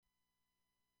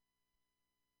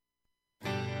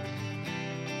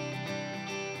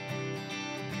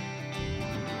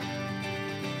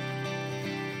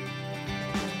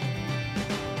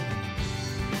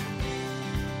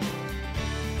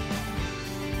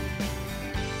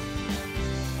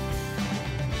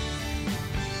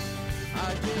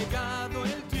llegado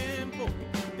el tiempo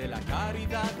de la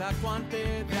caridad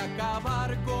acuante, de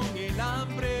acabar con el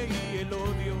hambre y el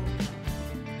odio.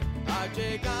 Ha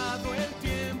llegado el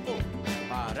tiempo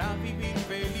para vivir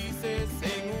felices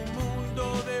en un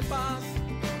mundo de paz,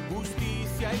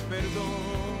 justicia y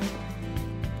perdón.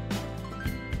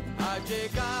 Ha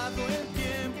llegado el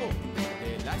tiempo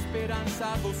de la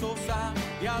esperanza gozosa,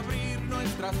 de abrir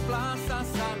nuestras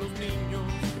plazas a los niños.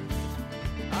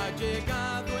 Ha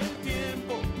llegado el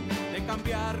tiempo de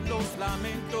cambiar los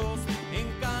lamentos en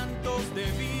cantos de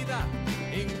vida,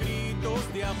 en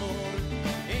gritos de amor,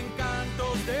 en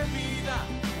cantos de vida,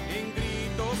 en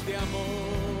gritos de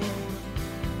amor.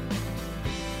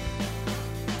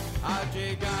 Ha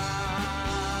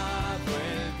llegado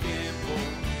el tiempo,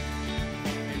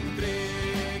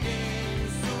 entreguen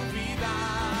su vida.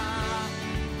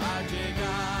 Ha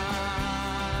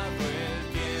llegado el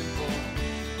tiempo,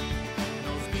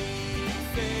 nos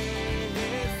dice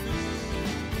Jesús.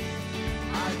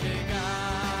 Ha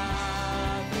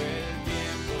llegado el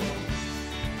tiempo,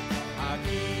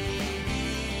 aquí y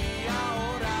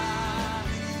ahora.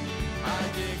 Ha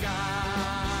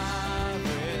llegado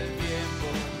el tiempo,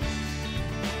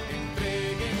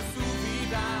 entreguen su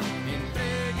vida,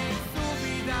 entreguen su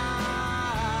vida.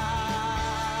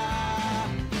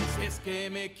 Si es que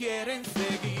me quieren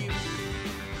seguir.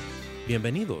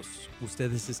 Bienvenidos.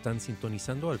 Ustedes están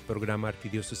sintonizando al programa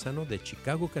arquidiocesano de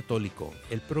Chicago Católico,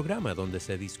 el programa donde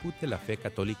se discute la fe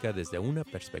católica desde una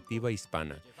perspectiva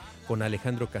hispana, con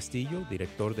Alejandro Castillo,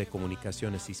 director de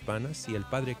Comunicaciones Hispanas, y el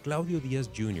padre Claudio Díaz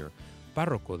Jr.,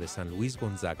 párroco de San Luis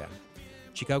Gonzaga.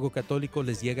 Chicago Católico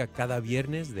les llega cada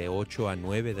viernes de 8 a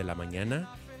 9 de la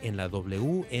mañana en la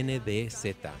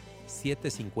WNDZ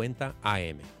 750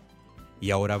 AM. Y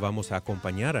ahora vamos a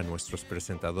acompañar a nuestros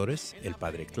presentadores, el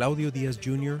padre Claudio Díaz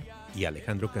Jr. y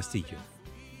Alejandro Castillo.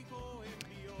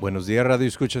 Buenos días, Radio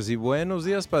Escuchas, y buenos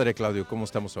días, Padre Claudio. ¿Cómo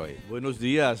estamos hoy? Buenos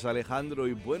días, Alejandro,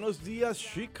 y buenos días,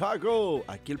 Chicago.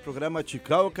 Aquí el programa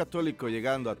Chicago Católico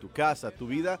llegando a tu casa, a tu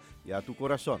vida y a tu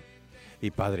corazón.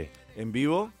 Y Padre, En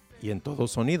vivo y en todo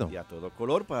sonido. y a todo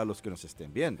color para los que nos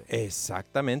estén viendo.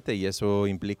 Exactamente, y eso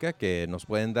implica que nos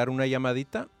pueden dar una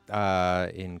llamadita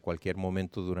en cualquier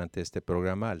momento durante este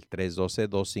programa al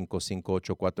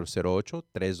 312-255-8408,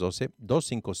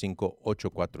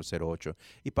 312-255-8408.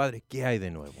 Y Padre, ¿qué hay de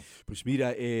nuevo? Pues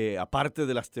mira, aparte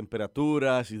de las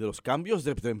temperaturas y de los cambios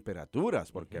de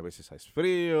temperaturas, porque a veces es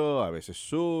frío, a veces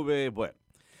sube, bueno,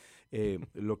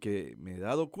 lo que me he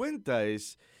dado cuenta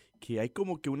es que hay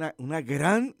como que una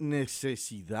gran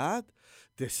necesidad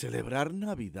de celebrar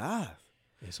Navidad.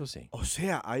 Eso sí. O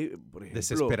sea, hay, por ejemplo...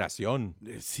 Desesperación.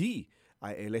 Sí,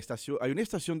 hay una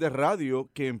estación de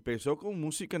radio que empezó con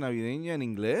música navideña en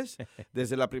inglés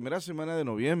desde la primera semana de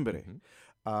noviembre.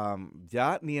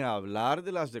 Ya ni hablar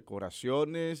de las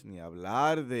decoraciones, ni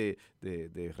hablar de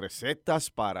recetas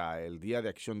para el Día de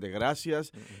Acción de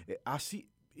Gracias. Así,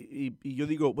 y yo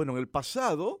digo, bueno, en el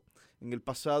pasado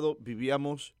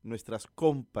vivíamos nuestras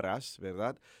compras,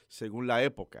 ¿verdad? Según la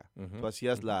época. Tú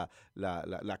hacías la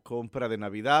compra de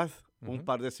Navidad un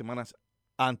par de semanas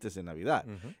antes de Navidad.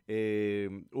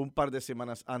 Un par de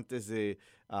semanas antes de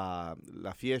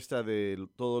la fiesta de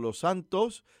Todos los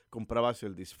Santos, comprabas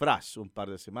el disfraz un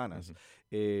par de semanas.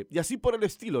 Y así por el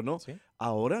estilo, ¿no? ¿Sí?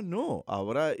 Ahora no.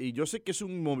 Ahora, y yo sé que es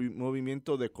un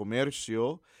movimiento de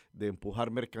comercio, de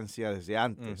empujar mercancía desde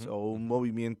antes, o un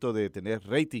movimiento de tener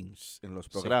ratings en los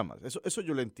programas. Sí. Eso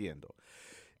yo lo entiendo.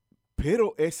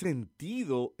 Pero he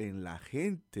sentido en la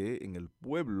gente, en el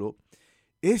pueblo,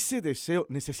 ese deseo.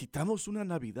 Necesitamos una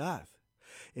Navidad.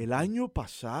 El año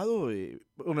pasado,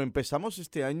 empezamos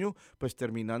este año pues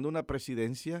terminando una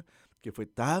presidencia que fue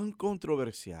tan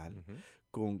controversial,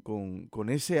 con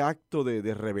ese acto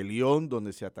de rebelión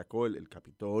donde se atacó el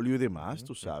Capitolio y demás,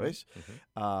 tú sabes.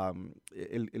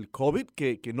 El COVID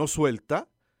que no suelta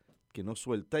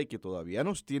y que todavía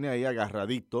nos tiene ahí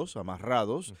agarraditos,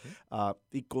 amarrados,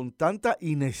 y con tanta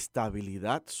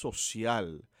inestabilidad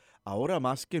social. Ahora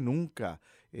más que nunca,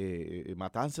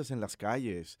 matanzas en las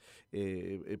calles,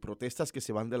 protestas que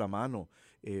se van de la mano.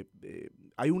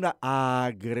 Hay una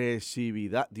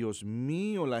agresividad. Dios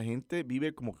mío, la gente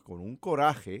vive como que con un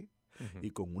coraje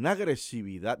y con una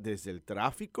agresividad desde el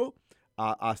tráfico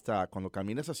hasta cuando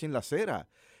caminas así en la acera.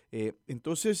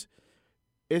 Entonces,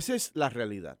 esa es la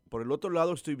realidad. Por el otro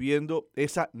lado, estoy viendo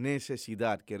esa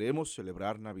necesidad. Queremos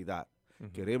celebrar Navidad.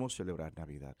 Queremos celebrar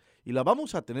Navidad. Y la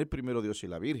vamos a tener primero Dios y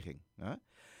la Virgen.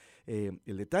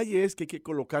 El detalle es que hay que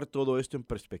colocar todo esto en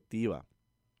perspectiva.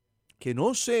 Que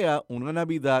no sea una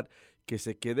Navidad que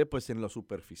se quede pues en lo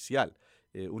superficial.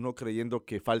 Uno creyendo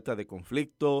que falta de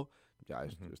conflicto, ya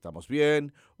estamos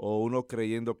bien, o uno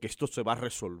creyendo que esto se va a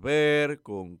resolver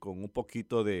con un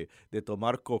poquito de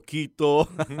tomar coquito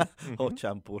o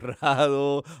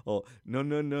champurrado, o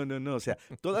no. O sea,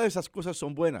 todas esas cosas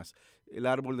son buenas. El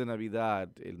árbol de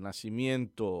Navidad, el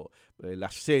nacimiento,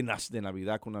 las cenas de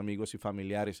Navidad con amigos y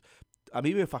familiares. A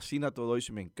mí me fascina todo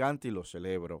eso, me encanta y lo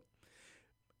celebro.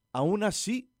 Aún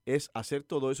así, es hacer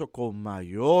todo eso con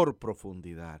mayor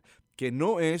profundidad, que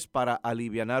no es para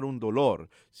alivianar un dolor,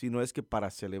 sino es que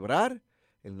para celebrar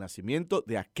el nacimiento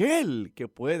de aquel que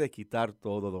puede quitar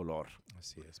todo dolor.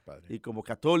 Así es, Padre. Y como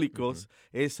católicos,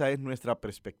 esa es nuestra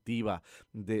perspectiva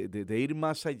de ir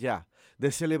más allá,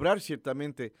 de celebrar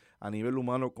ciertamente a nivel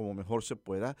humano como mejor se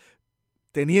pueda,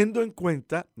 teniendo en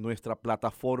cuenta nuestra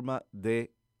plataforma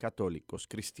de católicos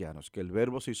cristianos, que el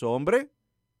Verbo se hizo hombre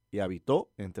y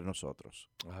habitó entre nosotros.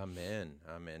 Amén,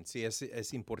 amén. Sí,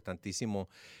 es importantísimo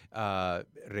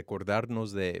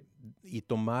recordarnos y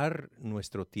tomar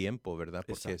nuestro tiempo, ¿verdad?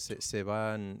 Porque se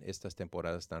van estas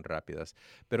temporadas tan rápidas.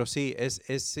 Pero sí,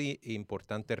 es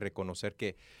importante reconocer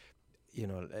que,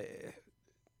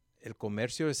 el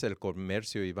comercio es el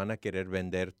comercio y van a querer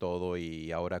vender todo,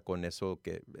 y ahora con eso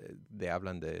que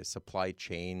hablan de supply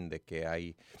chain, de que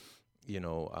hay...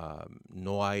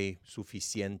 no hay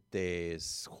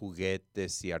suficientes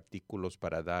juguetes y artículos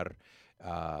para dar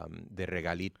de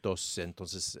regalitos.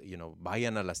 Entonces,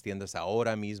 vayan a las tiendas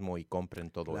ahora mismo y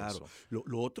compren todo eso.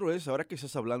 Lo otro es, ahora que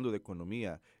estás hablando de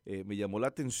economía, me llamó la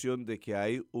atención de que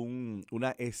hay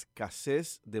una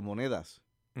escasez de monedas.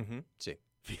 Sí.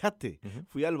 Fíjate,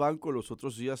 fui al banco los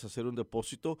otros días a hacer un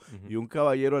depósito y un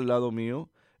caballero al lado mío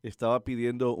estaba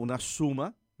pidiendo una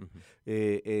suma.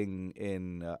 Le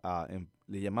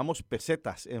llamamos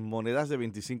pesetas, en monedas de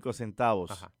 25 centavos,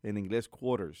 en inglés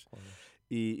quarters.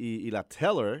 Y la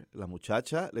teller, la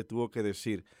muchacha, le tuvo que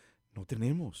decir, no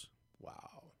tenemos.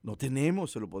 Wow. No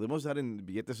tenemos, se lo podemos dar en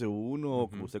billetes de uno,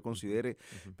 como usted considere,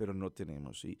 pero no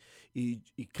tenemos.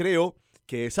 Y creo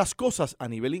que esas cosas a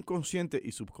nivel inconsciente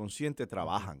y subconsciente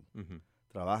trabajan.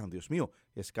 Trabajan, Dios mío,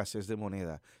 escasez de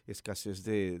moneda, escasez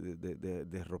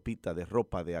de ropita, de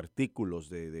ropa, de artículos,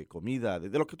 de comida,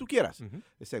 de lo que tú quieras.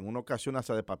 En una ocasión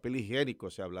hasta de papel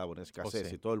higiénico se hablaba en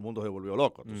escasez y todo el mundo se volvió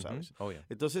loco, tú sabes. Yeah.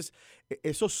 Entonces,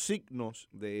 esos signos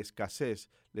de escasez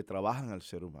le trabajan al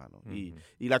ser humano.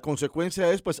 Y la consecuencia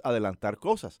es, pues, adelantar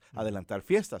cosas, adelantar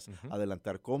fiestas,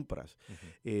 adelantar compras.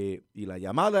 Y la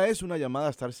llamada es una llamada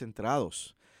a estar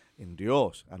centrados en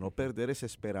Dios, a no perder esa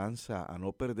esperanza, a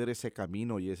no perder ese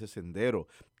camino y ese sendero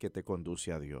que te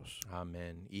conduce a Dios.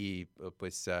 Amén. Y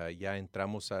pues ya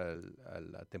entramos a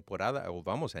la temporada, o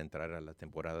vamos a entrar a la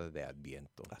temporada de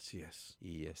Adviento. Así es.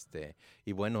 Y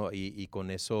bueno, y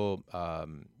con eso,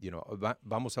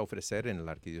 vamos a ofrecer en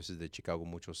la Arquidiócesis de Chicago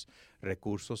muchos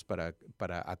recursos para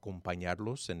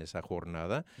acompañarlos en esa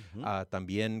jornada.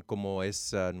 También, como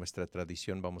es nuestra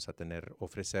tradición, vamos a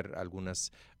ofrecer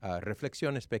algunas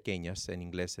reflexiones pequeñas en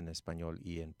inglés, en español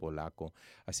y en polaco.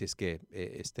 Así es que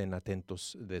estén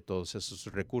atentos de todos esos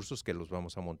recursos que los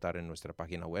vamos a montar en nuestra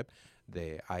página web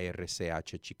de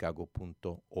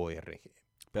archchicago.org.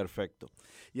 Perfecto.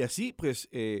 Y así, pues,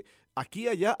 aquí y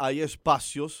allá hay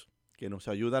espacios que nos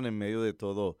ayudan en medio de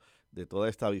toda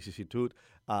esta vicisitud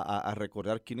a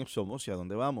recordar quiénes somos y a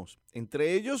dónde vamos.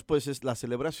 Entre ellos, pues, es la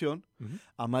celebración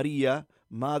a María,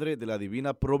 Madre de la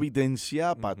Divina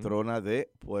Providencia, patrona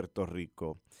de Puerto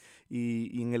Rico.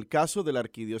 Y en el caso de la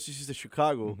Arquidiócesis de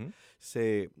Chicago,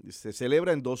 se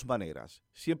celebra en dos maneras.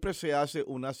 Siempre se hace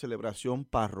una celebración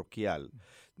parroquial,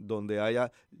 donde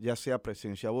haya ya sea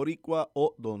presencia boricua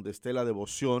o donde esté la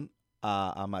devoción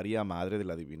a María, Madre de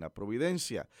la Divina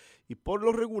Providencia. Y por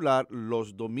lo regular,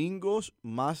 los domingos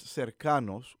más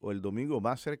cercanos, o el domingo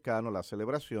más cercano a la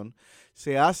celebración,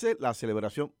 se hace la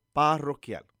celebración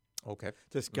parroquial. Okay.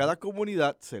 Entonces, cada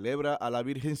comunidad celebra a la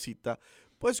Virgencita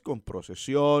pues con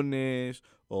procesiones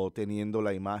o teniendo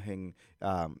la imagen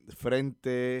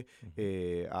frente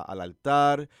al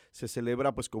altar. Se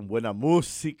celebra pues con buena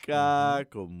música,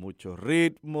 con mucho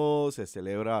ritmo, se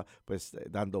celebra pues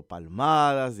dando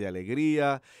palmadas de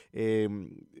alegría,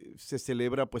 se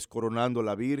celebra pues coronando a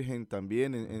la Virgen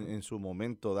también en su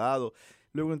momento dado.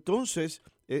 Luego entonces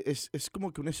es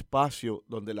como que un espacio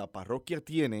donde la parroquia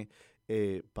tiene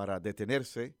para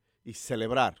detenerse y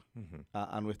celebrar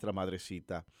a nuestra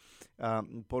madrecita.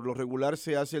 Por lo regular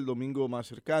se hace el domingo más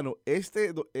cercano.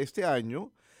 Este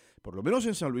año, por lo menos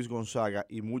en San Luis Gonzaga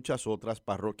y muchas otras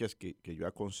parroquias que yo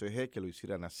aconsejé que lo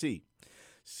hicieran así.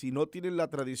 Si no tienen la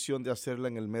tradición de hacerla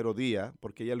en el mero día,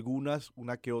 porque hay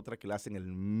una que otra que la hacen el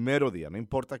mero día, no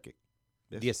importa qué.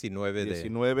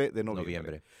 19 de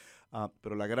noviembre.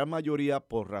 pero la gran mayoría,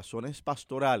 por razones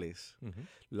pastorales, Ujú.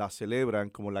 la celebran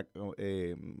como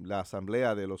la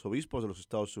Asamblea de los Obispos de los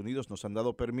Estados Unidos nos han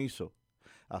dado permiso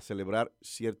a celebrar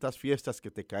ciertas fiestas que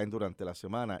te caen durante la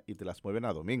semana y te las mueven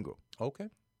a domingo. Ok.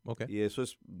 Y eso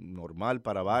es normal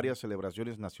para varias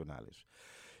celebraciones nacionales.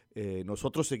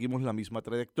 Nosotros seguimos la misma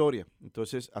trayectoria,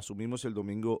 entonces asumimos el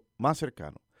domingo más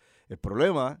cercano. El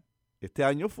problema este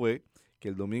año fue que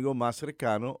el domingo más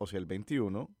cercano, o sea, el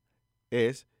 21,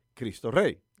 es Cristo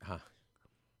Rey, Ajá.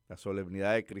 la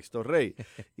solemnidad de Cristo Rey.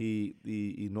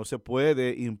 y no se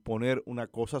puede imponer una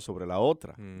cosa sobre la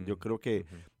otra. Yo creo que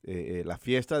la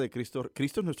fiesta de Cristo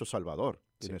es nuestro Salvador,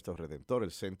 es Sí. nuestro Redentor,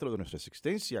 el centro de nuestra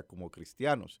existencia como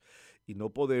cristianos. Y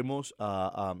no podemos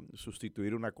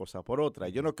sustituir una cosa por otra.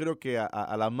 Yo no creo que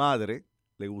a la madre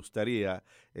le gustaría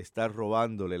estar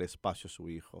robándole el espacio a su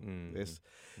hijo. ¿Ves?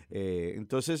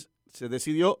 Entonces se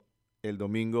decidió el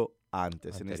domingo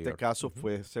antes. En este Anterior. caso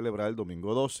fue celebrar el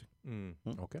domingo 12.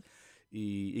 Ok.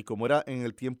 Y como era en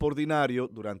el tiempo ordinario,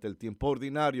 durante el tiempo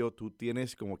ordinario tú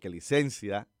tienes como que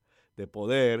licencia de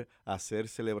poder hacer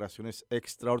celebraciones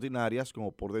extraordinarias,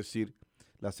 como por decir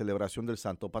la celebración del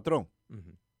Santo Patrón,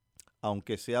 Ujú.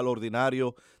 aunque sea el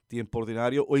ordinario, tiempo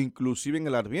ordinario o inclusive en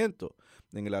el Adviento.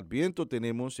 En el Adviento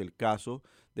tenemos el caso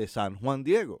de San Juan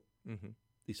Diego. Ujú.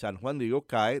 Y San Juan Diego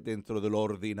cae dentro de lo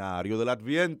ordinario del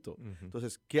Adviento. Ujú.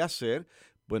 Entonces, ¿qué hacer?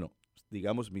 Bueno,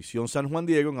 digamos, Misión San Juan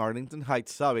Diego en Arlington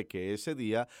Heights sabe que ese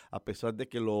día, a pesar de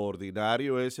que lo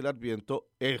ordinario es el Adviento,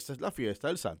 esta es la fiesta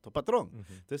del Santo Patrón.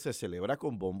 Ujú. Entonces se celebra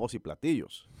con bombos y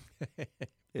platillos.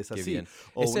 Es Qué así. bien.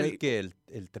 O ¿Es una-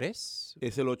 el 3?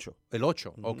 es el 8. El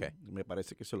 8, Ujú, ok. Me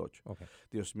parece que es el 8. Ok.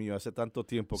 Dios mío, hace tanto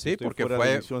tiempo que Sí, estoy porque fuera fue-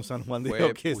 de Misión San Juan fue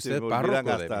Diego que usted se me olvidan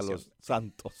párroco de hasta Misión. los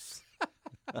santos.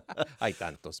 Hay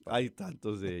tantos. padre. Hay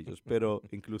tantos de ellos, pero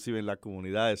inclusive en la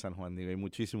comunidad de San Juan Diego hay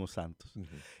muchísimos santos. Ujú.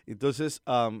 Entonces,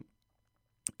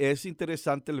 es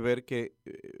interesante el ver que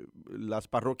las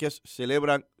parroquias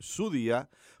celebran su día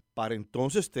para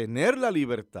entonces tener la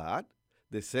libertad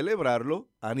de celebrarlo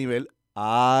a nivel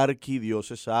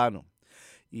arquidiocesano.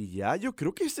 Y ya yo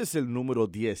creo que este es el número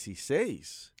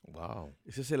 16. Wow.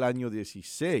 Ese es el año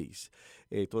 16.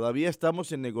 Todavía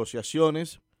estamos en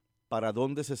negociaciones para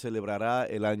dónde se celebrará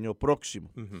el año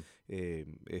próximo. Ujú.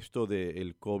 Esto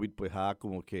del COVID pues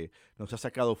como que nos ha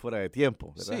sacado fuera de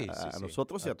tiempo, ¿verdad? Sí, sí, a sí.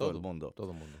 nosotros y a todo el mundo.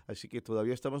 Todo el mundo. Así que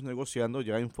todavía estamos negociando,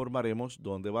 ya informaremos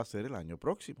dónde va a ser el año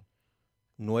próximo.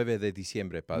 9 de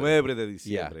diciembre, padre. 9 de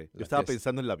diciembre. Ya, Yo estaba la fiesta.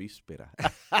 pensando en la víspera,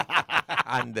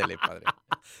 Ándele, padre.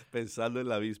 pensando en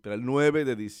la víspera, el 9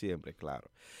 de diciembre, claro.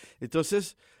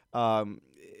 Entonces, la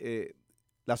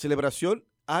celebración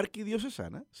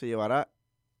arquidiocesana se llevará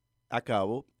a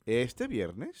cabo este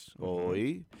viernes, Ujú.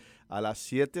 hoy, a las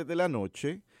 7 de la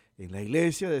noche, en la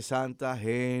iglesia de Santa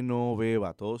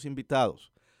Genoveva. Todos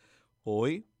invitados.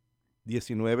 Hoy,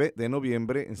 19 de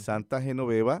noviembre, en Santa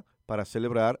Genoveva, para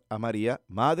celebrar a María,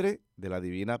 Madre de la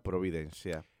Divina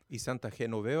Providencia. Y Santa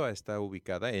Genoveva está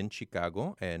ubicada en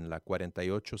Chicago, en la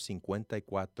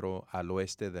 4854 al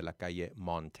oeste de la calle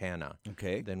Montana.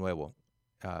 Okay. De nuevo,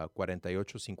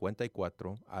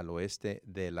 4854 al oeste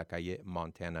de la calle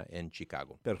Montana en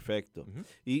Chicago. Perfecto. Ujú.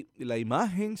 Y la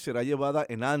imagen será llevada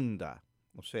en anda,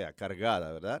 o sea,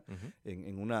 cargada, ¿verdad? Ujú.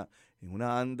 En una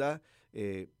anda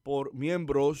por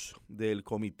miembros del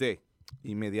comité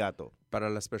inmediato. Para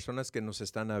las personas que nos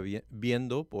están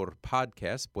viendo por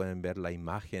podcast, pueden ver la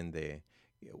imagen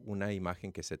una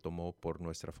imagen que se tomó por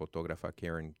nuestra fotógrafa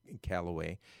Karen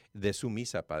Calloway de su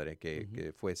misa, padre,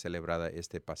 que fue celebrada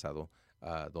este pasado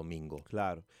domingo.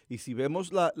 Claro. Y si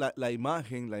vemos la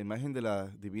imagen de la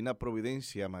Divina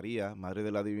Providencia, María, Madre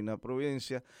de la Divina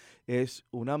Providencia, es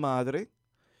una madre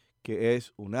que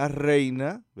es una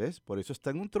reina, ¿ves? Por eso está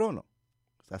en un trono.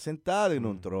 Está sentada en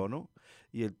un Ujú. trono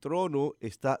y el trono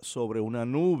está sobre una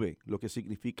nube, lo que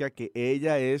significa que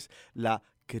ella es la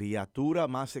criatura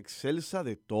más excelsa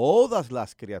de todas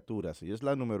las criaturas. Ella es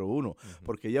la número 1, Ujú.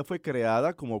 porque ella fue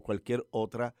creada como cualquier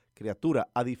otra criatura,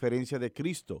 a diferencia de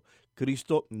Cristo.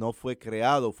 Cristo no fue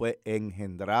creado, fue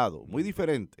engendrado, muy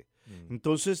diferente. Mm.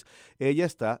 Entonces, ella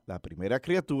está, la primera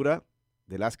criatura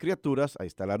de las criaturas, ahí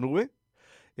está la nube,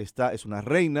 es una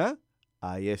reina,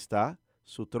 ahí está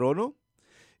su trono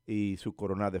y su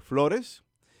corona de flores,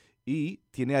 y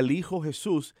tiene al Hijo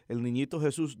Jesús, el niñito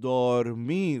Jesús,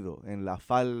 dormido en la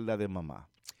falda de mamá,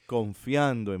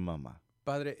 confiando en mamá.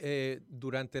 Padre,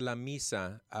 durante la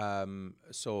misa,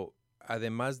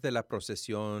 además de la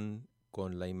procesión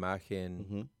con la imagen,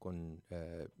 Ujú. con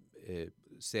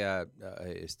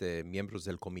miembros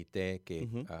del comité que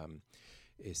Ujú.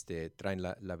 traen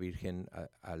la Virgen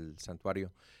al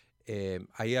santuario,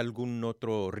 ¿hay algún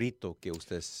otro rito que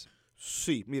ustedes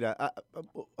Sí, mira,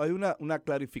 hay una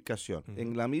clarificación.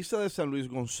 En la misa de San Luis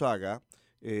Gonzaga,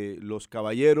 los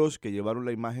caballeros que llevaron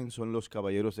la imagen son los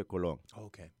caballeros de Colón.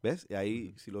 Okay. ¿Ves? Y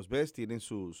ahí, si los ves, tienen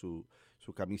su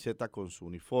camiseta con su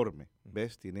uniforme.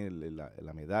 ¿Ves? Tiene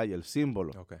la medalla, el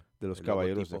símbolo de los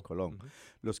caballeros de Colón.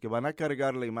 Los que van a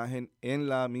cargar la imagen en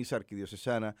la misa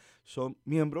arquidiocesana son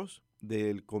miembros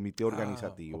del comité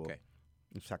organizativo.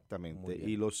 Exactamente.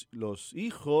 Y los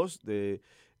hijos de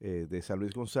San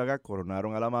Luis Gonzaga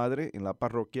coronaron a la madre en la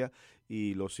parroquia,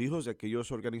 y los hijos de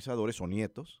aquellos organizadores o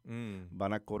nietos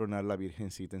van a coronar la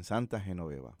Virgencita en Santa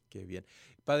Genoveva. Qué bien.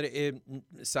 Padre,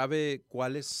 ¿sabe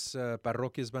cuáles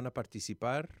parroquias van a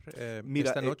participar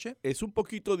esta noche? Es un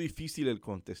poquito difícil el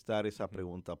contestar esa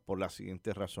pregunta por la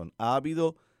siguiente razón. Ha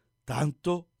habido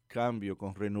tanto cambio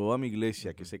con Renueva Mi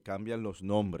Iglesia que se cambian los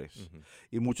nombres,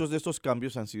 y muchos de estos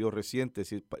cambios han sido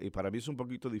recientes, y para mí es un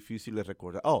poquito difícil de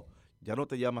recordar. Ya no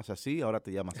te llamas así, ahora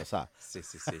te llamas asá. Sí.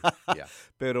 Yeah.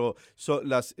 Pero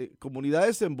las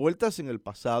comunidades envueltas en el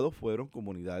pasado fueron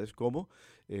comunidades como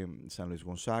San Luis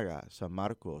Gonzaga, San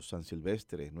Marcos, San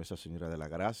Silvestre, Nuestra Señora de la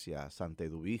Gracia, Santa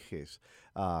Eduviges,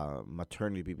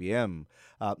 Maternity BBM.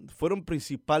 Fueron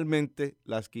principalmente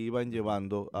las que iban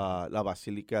llevando a la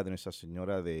Basílica de Nuestra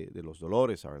Señora de los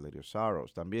Dolores, Our Lady of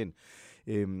Sorrows también.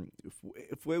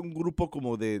 Fue un grupo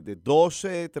como de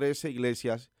 12, 13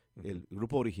 iglesias, el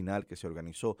grupo original que se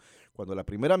organizó cuando la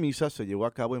primera misa se llevó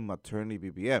a cabo en Maternity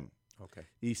BBM.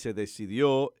 Y se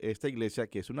decidió esta iglesia,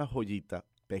 que es una joyita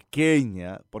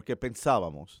pequeña, porque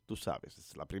pensábamos, tú sabes,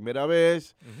 es la primera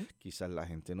vez, quizás la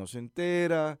gente no se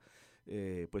entera,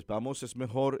 pues es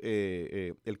mejor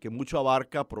el que mucho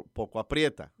abarca, poco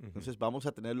aprieta. Entonces vamos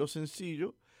a tenerlo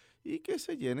sencillo y que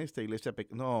se llene esta iglesia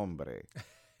pequeña. No, hombre.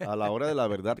 A la hora de la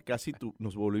verdad casi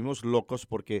nos volvimos locos,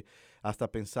 porque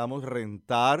hasta pensamos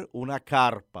rentar una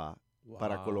carpa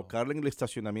para colocarla en el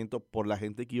estacionamiento por la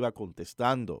gente que iba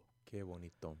contestando. Qué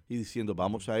bonito. Y diciendo,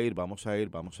 vamos a ir.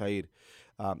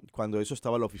 Cuando eso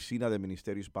estaba la oficina de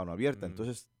Ministerio Hispano Abierta.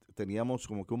 Entonces teníamos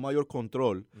como que un mayor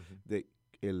control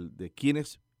de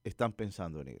quiénes están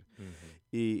pensando en ir.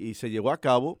 Y se llevó a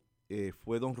cabo.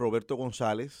 Fue don Roberto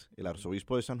González, el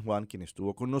arzobispo de San Juan, quien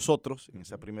estuvo con nosotros en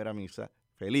esa primera misa.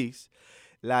 Feliz.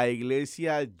 La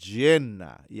iglesia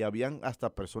llena, y habían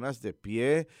hasta personas de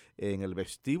pie en el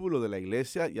vestíbulo de la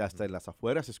iglesia y hasta en las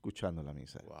afueras escuchando la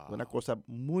misa. Wow. Una cosa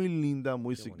muy linda,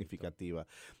 muy significativa.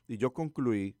 Bonito. Y yo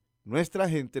concluí, nuestra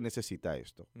gente necesita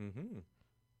esto.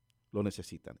 Lo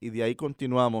necesitan. Y de ahí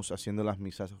continuamos haciendo las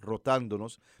misas,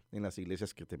 rotándonos en las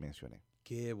iglesias que te mencioné.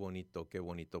 Qué bonito, qué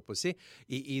bonito. Pues sí,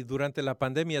 y durante la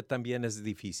pandemia también es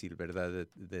difícil, ¿verdad?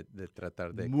 De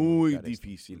tratar de... Muy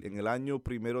difícil. Esto. En el año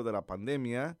primero de la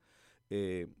pandemia,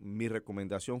 mi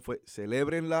recomendación fue,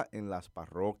 celébrenla en las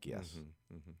parroquias.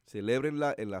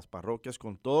 Celébrenla en las parroquias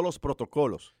con todos los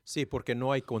protocolos. Sí, porque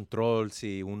no hay control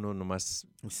si uno nomás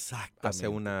hace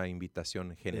una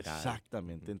invitación general.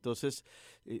 Exactamente. Entonces,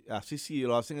 así si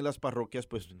lo hacen en las parroquias,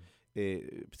 pues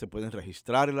se pueden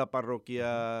registrar en la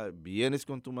parroquia, vienes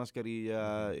con tu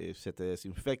mascarilla, se te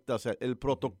desinfecta. O sea, el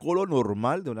protocolo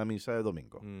normal de una misa de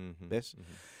domingo. ¿Ves?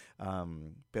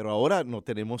 Pero ahora no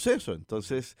tenemos eso,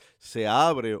 entonces se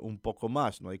abre un poco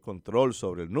más, no hay control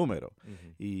sobre el número.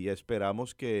 Y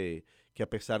esperamos que a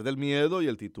pesar del miedo y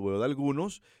el titubeo de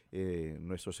algunos,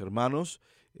 nuestros hermanos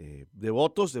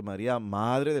devotos de María,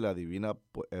 Madre de la Divina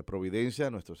Providencia,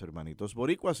 nuestros hermanitos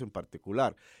boricuas en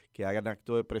particular, que hagan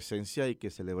acto de presencia y que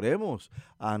celebremos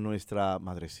a nuestra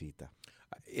madrecita.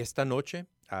 Esta noche,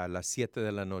 a las 7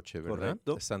 de la noche, ¿verdad?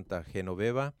 Correcto. Santa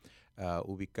Genoveva.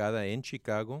 Ubicada en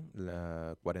Chicago,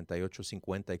 la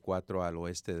 4854 al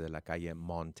oeste de la calle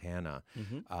Montana.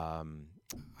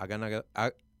 Hagan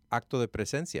acto de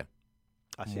presencia.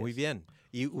 Así Muy es. bien.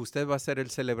 ¿Y usted va a ser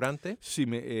el celebrante? Sí,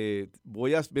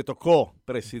 me tocó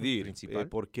presidir,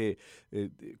 porque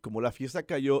como la fiesta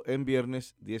cayó en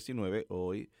viernes 19,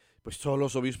 hoy, pues todos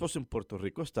los obispos en Puerto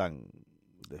Rico están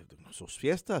de sus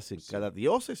fiestas en cada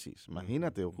diócesis,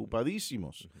 imagínate,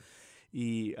 ocupadísimos.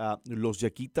 Y los de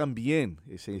aquí también,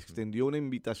 se extendió una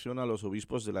invitación a los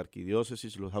obispos de la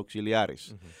arquidiócesis, los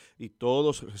auxiliares, y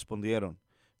todos respondieron,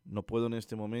 no puedo en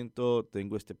este momento,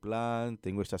 tengo este plan,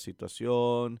 tengo esta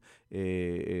situación,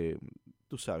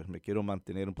 tú sabes, me quiero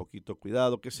mantener un poquito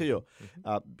cuidado, qué sé yo.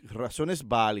 Razones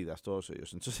válidas todos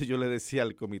ellos. Entonces yo le decía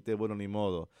al comité, bueno, ni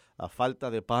modo, a falta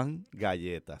de pan,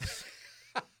 galletas.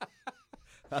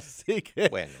 Así que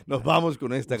bueno, nos vamos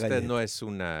con esta galleta. Usted no es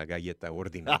una galleta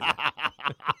ordinaria.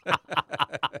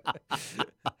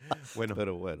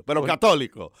 Pero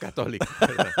católico. Católico,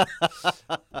 ¿verdad?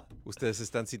 Ustedes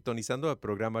están sintonizando el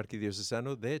programa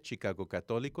arquidiocesano de Chicago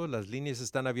Católico. Las líneas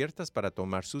están abiertas para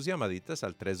tomar sus llamaditas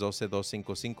al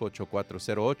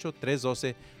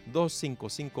 312-255-8408,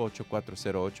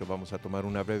 312-255-8408. Vamos a tomar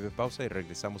una breve pausa y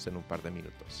regresamos en un par de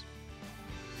minutos.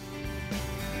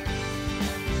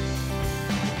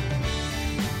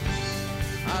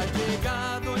 Ha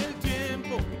llegado el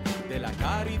tiempo de la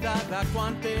caridad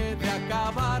acuante, de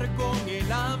acabar con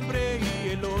el hambre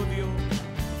y el odio.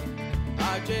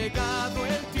 Ha llegado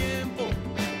el tiempo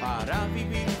para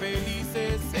vivir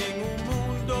felices en un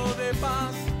mundo de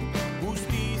paz,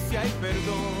 justicia y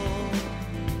perdón.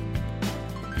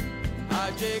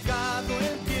 Ha llegado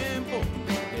el tiempo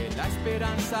de la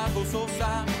esperanza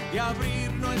gozosa, de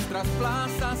abrir nuestras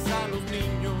plazas a los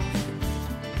niños.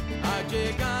 Ha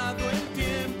llegado el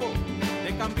tiempo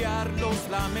de cambiar los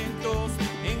lamentos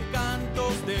en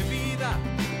cantos de vida,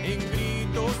 en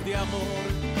gritos de amor,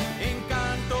 en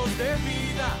cantos de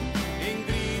vida, en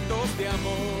gritos de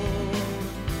amor.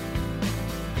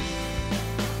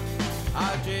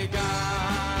 Ha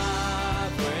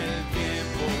llegado el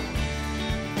tiempo,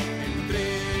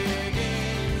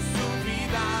 entreguen su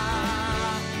vida.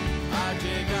 Ha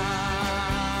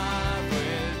llegado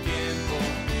el tiempo,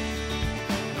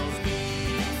 nos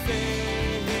dice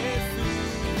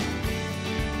Jesús.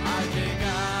 Ha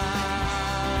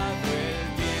llegado el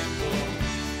tiempo,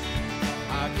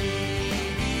 aquí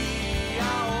y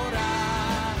ahora.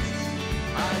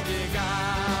 Ha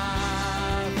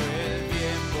llegado el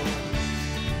tiempo,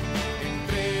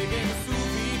 entreguen su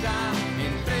vida,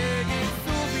 entreguen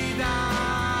su vida.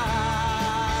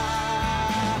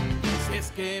 Si es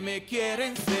que me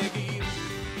quieren seguir.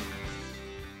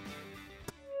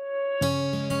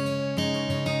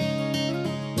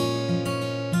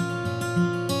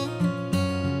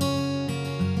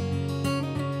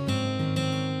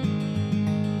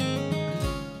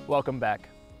 Welcome back.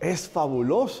 Es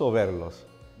fabuloso verlos.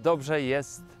 Dobrze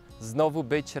jest znowu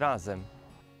być razem.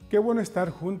 Qué bueno estar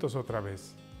juntos otra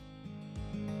vez.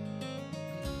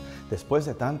 Después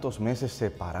de tantos meses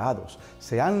separados,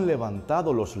 se han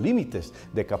levantado los límites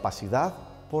de capacidad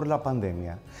por la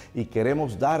pandemia y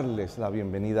queremos darles la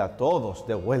bienvenida a todos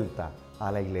de vuelta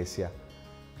a la iglesia.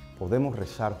 Podemos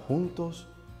rezar juntos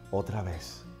otra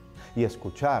vez y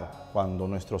escuchar cuando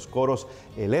nuestros coros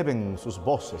eleven sus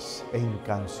voces en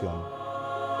canción.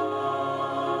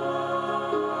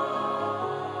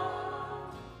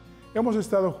 Hemos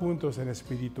estado juntos en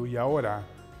espíritu y ahora,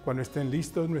 cuando estén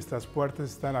listos, nuestras puertas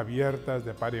están abiertas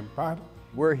de par en par.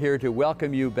 We're here to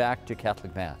welcome you back to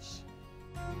Catholic Mass.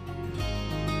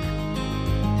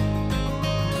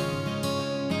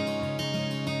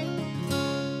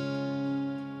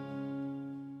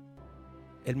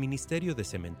 El Ministerio de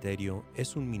Cementerio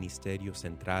es un ministerio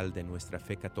central de nuestra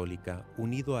fe católica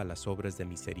unido a las obras de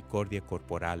misericordia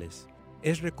corporales.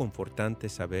 Es reconfortante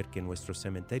saber que nuestros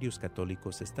cementerios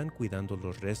católicos están cuidando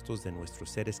los restos de nuestros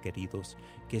seres queridos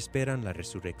que esperan la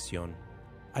resurrección.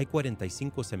 Hay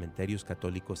 45 cementerios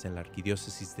católicos en la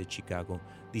Arquidiócesis de Chicago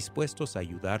dispuestos a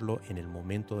ayudarlo en el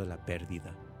momento de la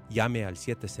pérdida. Llame al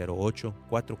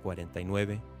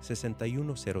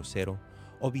 708-449-6100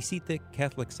 o visite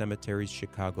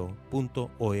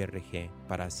catholiccemeterieschicago.org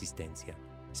para asistencia.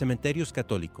 Cementerios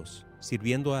Católicos,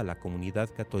 sirviendo a la comunidad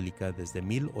católica desde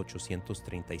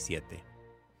 1837.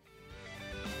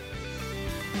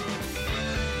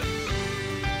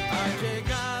 Ha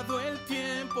llegado el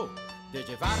tiempo de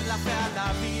llevar la fe a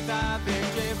la vida, de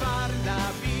llevar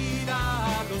la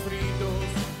vida a los ritos.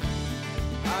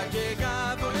 Ha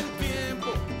llegado el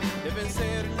tiempo de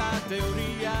vencer la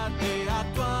teoría, de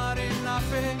actuar en la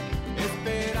fe,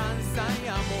 esperanza y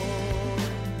amor.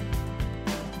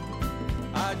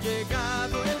 Ha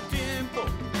llegado el tiempo,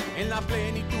 en la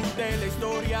plenitud de la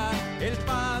historia, el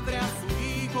Padre a su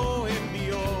Hijo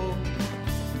envió.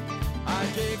 Ha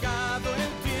llegado el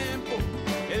tiempo,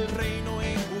 el reino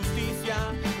en justicia,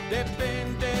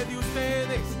 depende de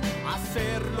ustedes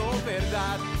hacerlo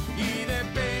verdad. Y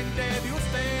depende de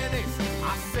ustedes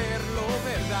hacerlo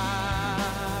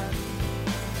verdad.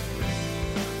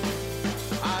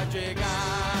 Ha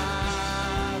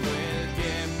llegado el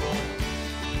tiempo,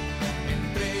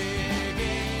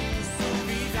 entreguen su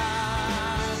vida.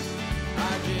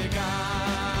 Ha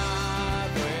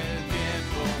llegado el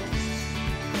tiempo,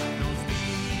 nos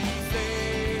dice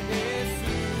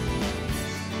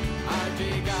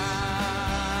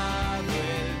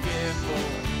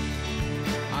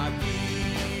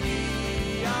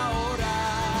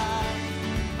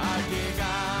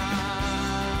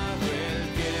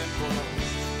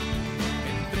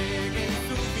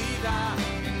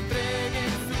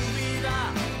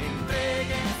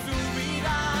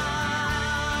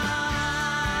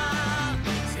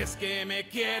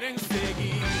quieren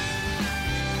seguir.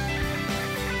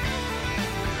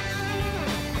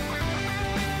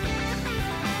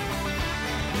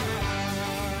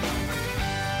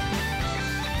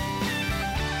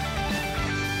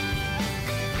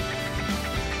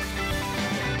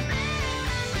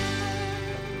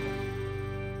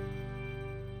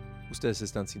 Ustedes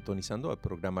están sintonizando el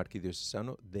programa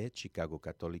arquidiocesano de Chicago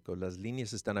Católico. Las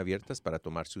líneas están abiertas para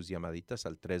tomar sus llamaditas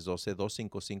al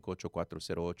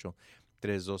 312-255-8408,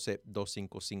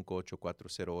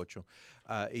 312-255-8408.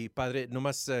 Y padre,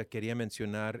 nomás quería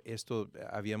mencionar esto,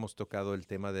 habíamos tocado el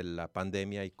tema de la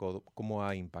pandemia y cómo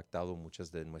ha impactado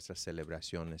muchas de nuestras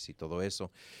celebraciones y todo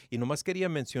eso. Y nomás quería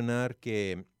mencionar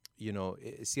que,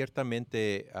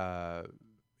 ciertamente... a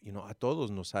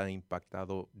todos nos ha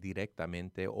impactado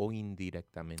directamente o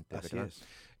indirectamente, Así ¿verdad? es.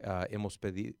 Hemos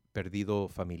perdido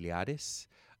familiares.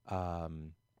 La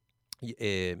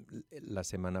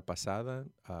semana pasada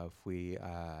fui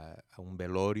a un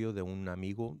velorio de un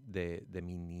amigo de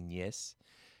mi niñez,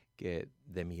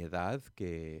 de mi edad,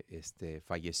 que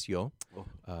falleció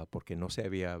porque no se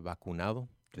había vacunado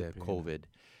de COVID.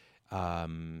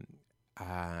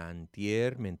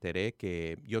 Antier me enteré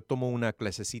que yo tomo una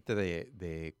clasecita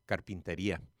de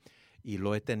carpintería y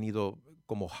lo he tenido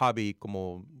como hobby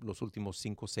como los últimos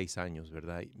 5 o 6 años,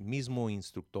 ¿verdad? Mismo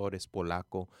instructor es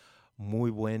polaco,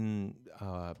 muy buen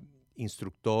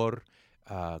instructor,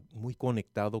 muy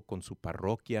conectado con su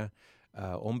parroquia,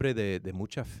 hombre de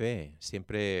mucha fe.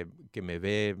 Siempre que me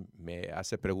ve me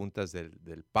hace preguntas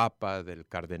del Papa, del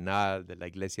cardenal, de la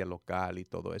iglesia local y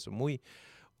todo eso. Muy,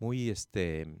 muy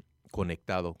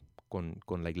conectado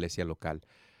con la iglesia local.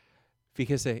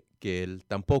 Fíjese que él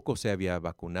tampoco se había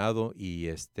vacunado y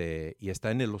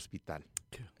está en el hospital.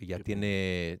 Ya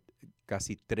tiene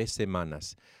casi 3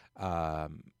 semanas.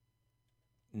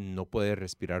 No puede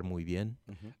respirar muy bien.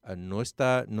 Uh-huh. No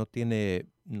está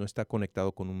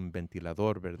conectado con un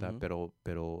ventilador, ¿verdad? Uh-huh.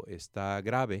 Pero está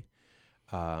grave.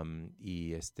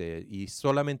 Y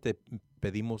solamente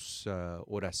pedimos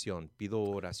oración. Pido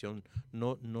oración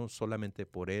no solamente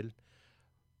por él,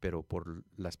 pero por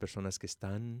las personas que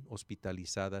están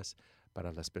hospitalizadas,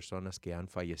 para las personas que han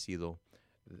fallecido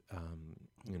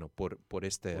por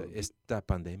esta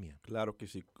pandemia. Claro que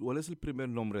sí. ¿Cuál es el primer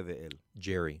nombre de él?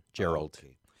 Gerald.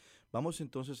 Okay. Vamos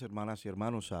entonces, hermanas y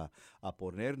hermanos, a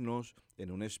ponernos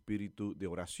en un espíritu de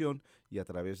oración y a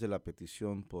través de la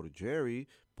petición por Jerry,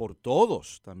 por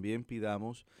todos, también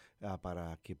pidamos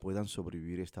para que puedan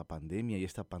sobrevivir esta pandemia y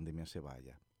esta pandemia se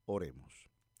vaya. Oremos.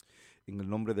 En el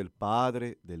nombre del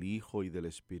Padre, del Hijo y del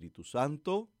Espíritu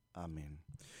Santo. Amén.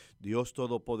 Dios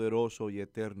Todopoderoso y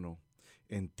Eterno,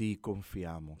 en ti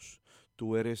confiamos.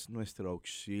 Tú eres nuestro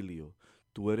auxilio.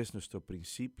 Tú eres nuestro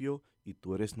principio y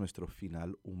tú eres nuestro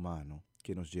final humano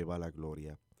que nos lleva a la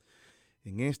gloria.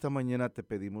 En esta mañana te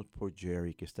pedimos por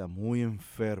Jerry, que está muy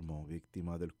enfermo,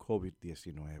 víctima del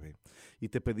COVID-19. Y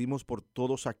te pedimos por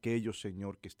todos aquellos,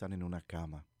 Señor, que están en una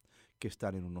cama, que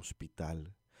están en un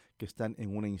hospital, que están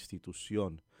en una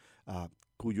institución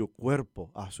cuyo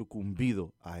cuerpo ha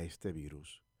sucumbido a este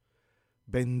virus.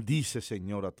 Bendice,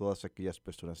 Señor, a todas aquellas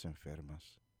personas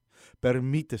enfermas.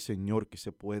 Permite, Señor, que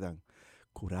se puedan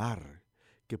curar,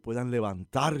 que puedan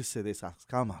levantarse de esas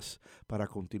camas para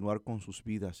continuar con sus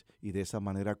vidas y de esa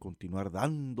manera continuar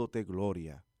dándote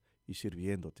gloria y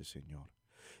sirviéndote, Señor.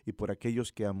 Y por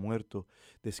aquellos que han muerto,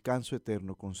 descanso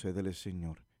eterno concédeles,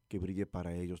 Señor, que brille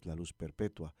para ellos la luz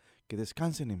perpetua, que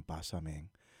descansen en paz,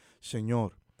 amén.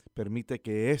 Señor, permite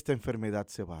que esta enfermedad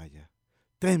se vaya.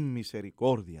 Ten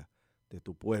misericordia de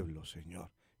tu pueblo,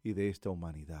 Señor, y de esta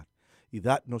humanidad. Y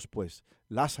dadnos, pues,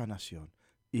 la sanación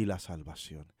y la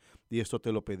salvación. Y esto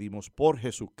te lo pedimos por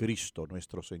Jesucristo,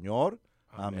 nuestro Señor.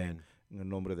 Amén. En el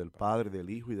nombre del Padre, del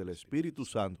Hijo y del Espíritu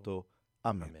Santo.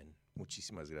 Amén. Amén.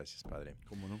 Muchísimas gracias, Padre.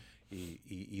 ¿Cómo no?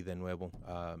 Y de nuevo,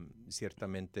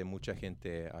 ciertamente mucha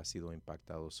gente ha sido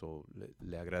impactada.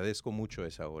 Le agradezco mucho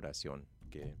esa oración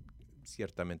que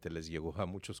ciertamente les llegó a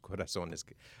muchos corazones,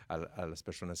 a las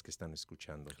personas que están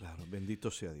escuchando. Claro, bendito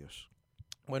sea Dios.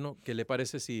 Bueno, ¿qué le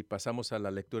parece si pasamos a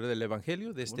la lectura del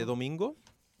Evangelio de este domingo?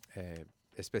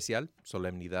 Especial,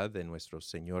 solemnidad de nuestro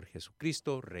Señor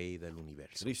Jesucristo, Rey del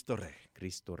universo. Cristo Rey.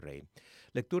 Cristo Rey.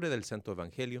 Lectura del Santo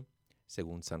Evangelio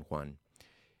según San Juan.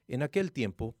 En aquel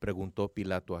tiempo preguntó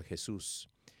Pilato a Jesús,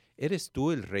 ¿eres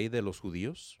tú el rey de los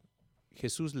judíos?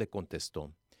 Jesús le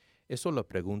contestó, ¿eso lo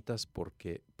preguntas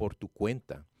por tu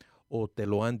cuenta o te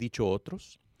lo han dicho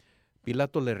otros?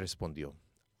 Pilato le respondió,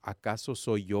 ¿acaso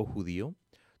soy yo judío?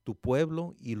 Tu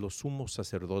pueblo y los sumos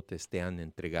sacerdotes te han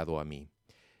entregado a mí.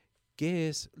 ¿Qué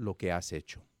es lo que has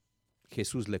hecho?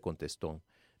 Jesús le contestó,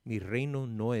 mi reino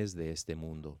no es de este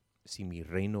mundo. Si mi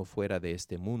reino fuera de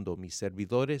este mundo, mis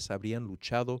servidores habrían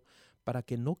luchado para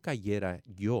que no cayera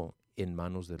yo en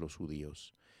manos de los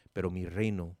judíos. Pero mi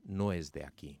reino no es de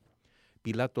aquí.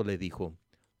 Pilato le dijo,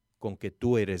 con que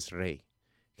tú eres rey.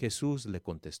 Jesús le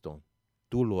contestó,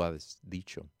 tú lo has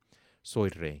dicho, soy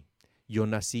rey. Yo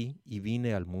nací y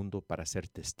vine al mundo para ser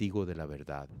testigo de la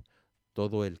verdad.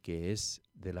 Todo el que es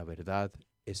de la verdad,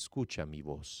 escucha mi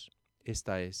voz.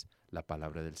 Esta es la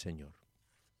palabra del Señor.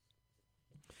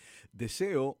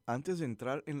 Deseo, antes de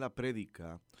entrar en la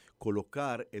prédica,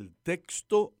 colocar el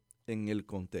texto en el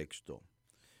contexto.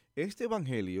 Este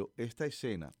evangelio, esta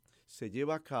escena, se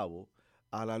lleva a cabo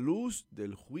a la luz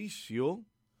del juicio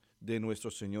de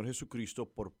nuestro Señor Jesucristo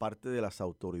por parte de las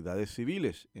autoridades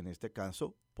civiles, en este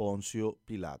caso, Poncio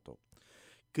Pilato.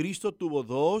 Cristo tuvo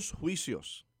dos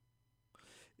juicios.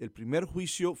 El primer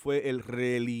juicio fue el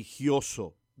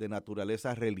religioso, de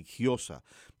naturaleza religiosa,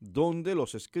 donde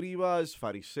los escribas,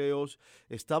 fariseos,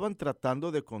 estaban tratando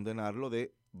de condenarlo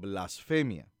de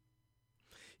blasfemia.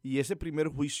 Y ese primer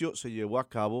juicio se llevó a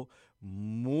cabo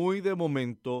muy de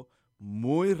momento,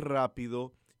 muy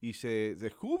rápido, y se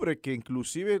descubre que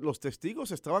inclusive los testigos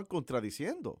se estaban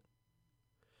contradiciendo.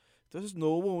 Entonces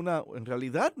en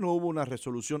realidad no hubo una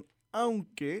resolución,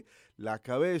 aunque la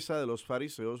cabeza de los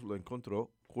fariseos lo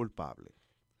encontró culpable.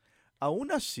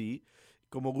 Aún así,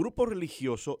 como grupo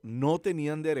religioso, no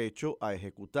tenían derecho a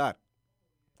ejecutar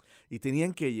y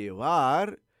tenían que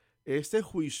llevar este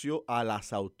juicio a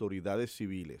las autoridades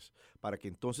civiles, para que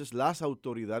entonces las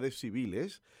autoridades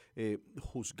civiles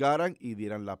juzgaran y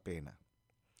dieran la pena.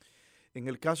 En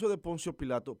el caso de Poncio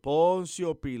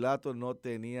Pilato no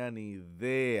tenía ni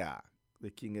idea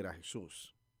de quién era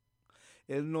Jesús.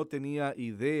 Él no tenía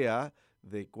idea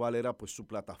de cuál era pues su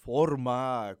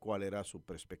plataforma, cuál era su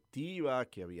perspectiva,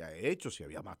 qué había hecho, si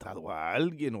había matado a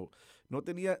alguien, no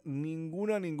tenía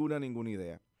ninguna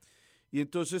idea. Y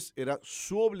entonces era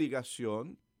su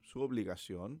obligación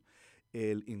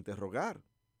el interrogar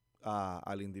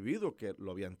al individuo que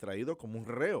lo habían traído como un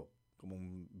reo, como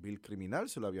un vil criminal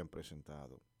se lo habían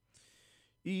presentado.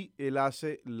 Y él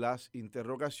hace las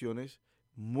interrogaciones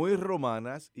muy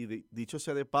romanas y dicho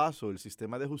sea de paso, el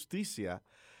sistema de justicia,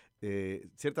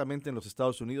 ciertamente en los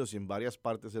Estados Unidos y en varias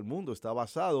partes del mundo, está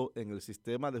basado en el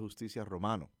sistema de justicia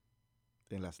romano,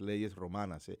 en las leyes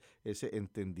romanas, ese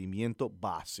entendimiento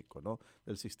básico, ¿no?,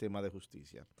 del sistema de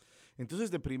justicia.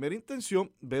 Entonces, de primera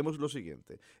intención, vemos lo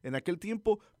siguiente. En aquel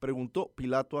tiempo preguntó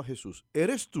Pilato a Jesús,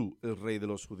 ¿eres tú el rey de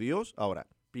los judíos? Ahora,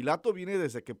 Pilato viene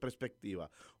desde qué perspectiva?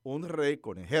 Un rey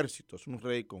con ejércitos, un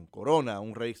rey con corona,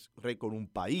 un rey con un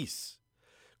país,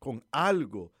 con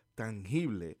algo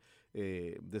tangible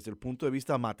desde el punto de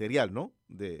vista material, ¿no?,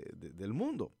 del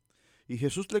mundo. Y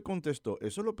Jesús le contestó,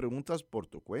 ¿eso lo preguntas por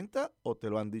tu cuenta o te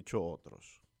lo han dicho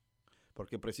otros?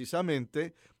 Porque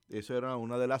precisamente eso era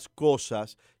una de las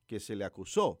cosas que se le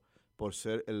acusó por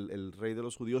ser el rey de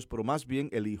los judíos, pero más bien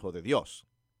el Hijo de Dios.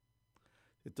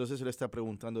 Entonces él está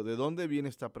preguntando, ¿de dónde viene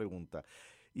esta pregunta?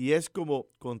 Y es como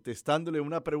contestándole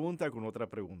una pregunta con otra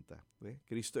pregunta.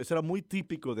 Cristo, eso era muy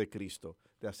típico de Cristo,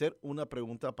 de hacer una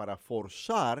pregunta para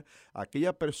forzar a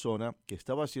aquella persona que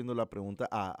estaba haciendo la pregunta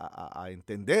a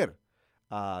entender,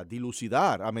 a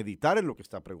dilucidar, a meditar en lo que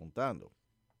está preguntando.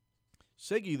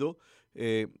 Seguido,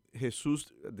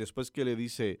 Jesús, después que le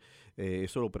dice,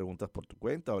 ¿eso lo preguntas por tu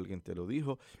cuenta o alguien te lo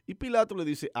dijo? Y Pilato le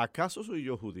dice, ¿acaso soy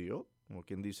yo judío? Como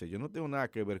quien dice, yo no tengo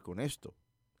nada que ver con esto,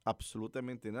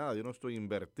 absolutamente nada, yo no estoy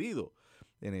invertido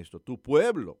en esto. Tu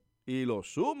pueblo y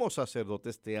los sumos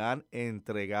sacerdotes te han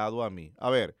entregado a mí. A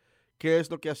ver, ¿qué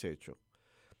es lo que has hecho?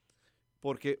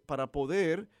 Porque para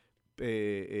poder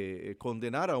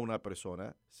condenar a una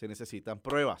persona se necesitan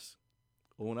pruebas.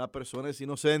 Una persona es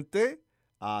inocente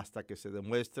hasta que se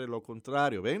demuestre lo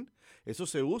contrario, ¿ven? Eso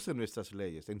se usa en nuestras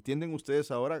leyes. ¿Entienden ustedes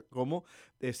ahora cómo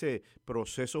ese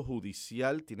proceso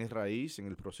judicial tiene raíz en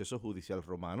el proceso judicial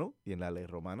romano y en la ley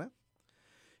romana?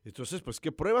 Entonces, pues,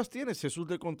 ¿qué pruebas tienes? Jesús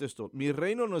le contestó, mi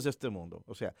reino no es de este mundo.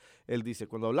 O sea, él dice,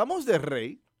 cuando hablamos de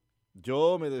rey,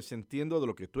 yo me desentiendo de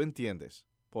lo que tú entiendes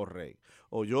por rey,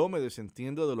 o yo me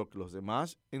desentiendo de lo que los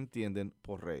demás entienden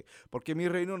por rey, porque mi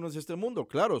reino no es de este mundo.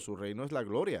 Claro, su reino es la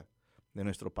gloria de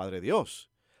nuestro Padre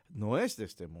Dios, no es de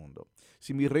este mundo.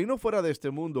 Si mi reino fuera de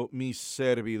este mundo, mis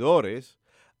servidores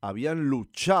habían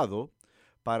luchado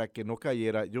para que no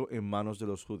cayera yo en manos de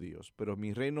los judíos, pero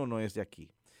mi reino no es de aquí.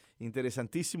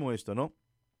 Interesantísimo esto, ¿no?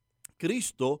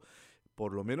 Cristo,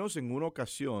 por lo menos en una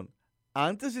ocasión,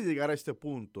 antes de llegar a este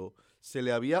punto, se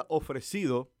le había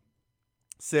ofrecido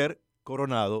ser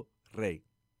coronado rey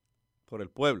por el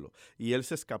pueblo. Y él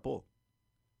se escapó.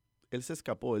 Él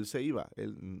se iba.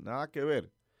 Nada que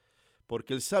ver.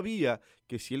 porque él sabía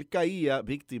que si él caía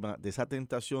víctima de esa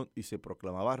tentación y se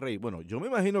proclamaba rey, bueno, yo me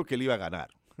imagino que él iba a ganar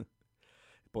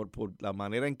por la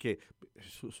manera en que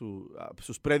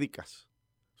sus prédicas,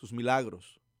 sus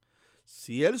milagros.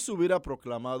 Si él se hubiera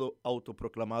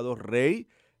autoproclamado rey,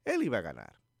 él iba a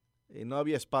ganar. No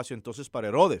había espacio entonces para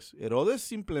Herodes. Herodes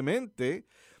simplemente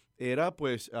era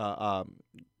pues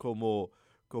como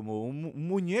un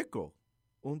muñeco,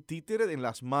 un títere en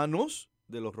las manos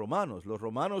de los romanos. Los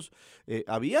romanos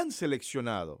habían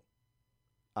seleccionado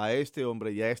a este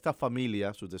hombre y a esta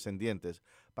familia, sus descendientes,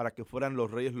 para que fueran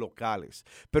los reyes locales.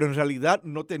 Pero en realidad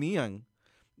no tenían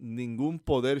ningún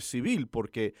poder civil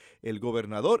porque el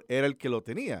gobernador era el que lo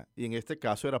tenía y en este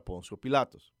caso era Poncio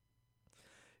Pilatos.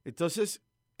 Entonces,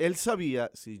 él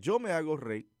sabía, si yo me hago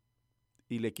rey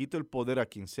y le quito el poder a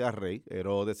quien sea rey,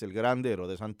 Herodes el Grande,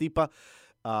 Herodes Antipa,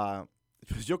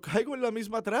 pues yo caigo en la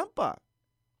misma trampa.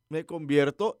 Me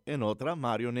convierto en otra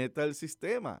marioneta del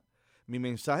sistema. Mi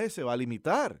mensaje se va a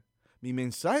limitar. Mi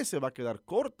mensaje se va a quedar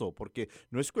corto porque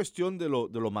no es cuestión de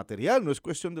lo material, no es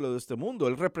cuestión de lo de este mundo.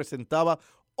 Él representaba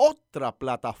otra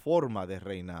plataforma de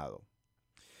reinado.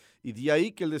 Y de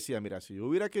ahí que él decía, mira, si yo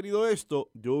hubiera querido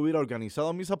esto, yo hubiera organizado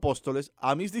a mis apóstoles,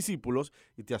 a mis discípulos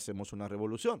y te hacemos una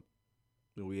revolución.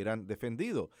 Me hubieran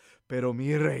defendido. Pero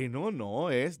mi reino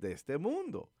no es de este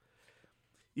mundo.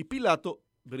 Y Pilato,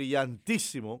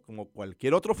 brillantísimo, como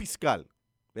cualquier otro fiscal,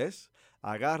 ¿ves?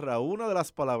 Agarra una de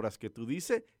las palabras que tú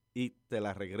dices y te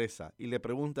la regresa. Y le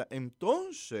pregunta,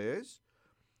 entonces,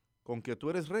 ¿con que tú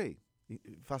eres rey?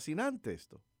 Fascinante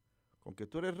esto. Con que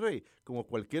tú eres rey, como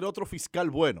cualquier otro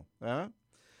fiscal bueno. ¿Eh?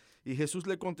 Y Jesús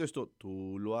le contestó,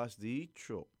 tú lo has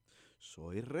dicho,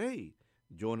 soy rey.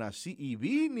 Yo nací y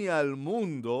vine al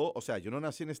mundo, o sea, yo no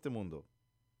nací en este mundo.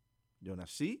 Yo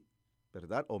nací,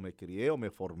 ¿verdad? O me crié, o me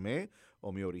formé,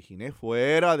 o me originé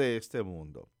fuera de este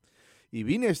mundo. Y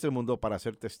vine a este mundo para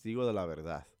ser testigo de la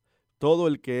verdad. Todo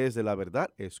el que es de la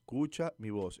verdad, escucha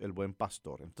mi voz, el buen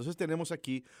pastor. Entonces tenemos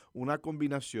aquí una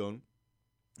combinación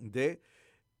de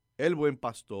el buen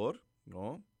pastor,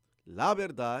 ¿no? La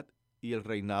verdad y el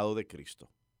reinado de Cristo,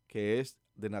 que es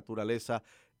de naturaleza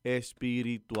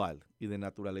espiritual y de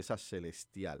naturaleza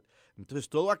celestial. Entonces,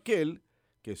 todo aquel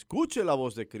que escuche la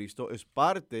voz de Cristo es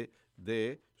parte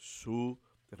de su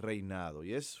reinado.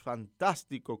 Y es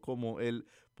fantástico cómo él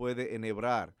puede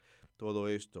enhebrar todo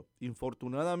esto.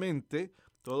 Infortunadamente,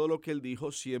 todo lo que él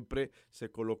dijo siempre se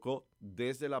colocó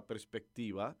desde la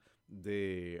perspectiva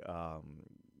de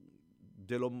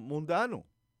lo mundano,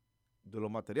 de lo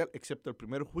material, excepto el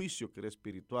primer juicio que era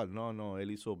espiritual. No, él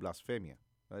hizo blasfemia,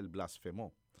 él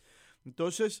blasfemó.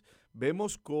 Entonces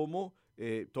vemos cómo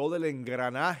todo el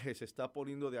engranaje se está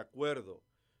poniendo de acuerdo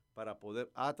para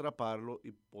poder atraparlo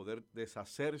y poder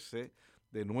deshacerse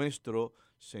de nuestro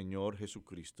Señor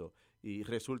Jesucristo. Y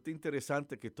resulta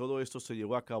interesante que todo esto se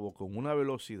llevó a cabo con una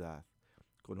velocidad,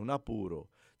 con un apuro,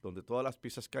 donde todas las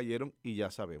piezas cayeron y ya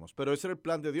sabemos. Pero ese era el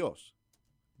plan de Dios.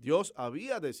 Dios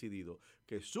había decidido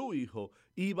que su Hijo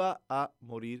iba a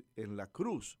morir en la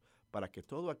cruz para que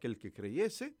todo aquel que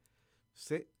creyese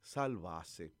se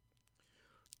salvase.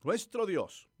 Nuestro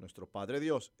Dios, nuestro Padre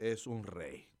Dios, es un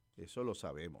rey. Eso lo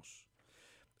sabemos.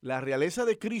 La realeza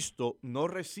de Cristo no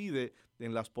reside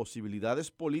en las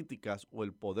posibilidades políticas o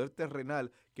el poder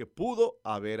terrenal que pudo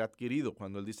haber adquirido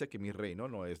cuando Él dice que mi reino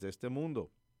no es de este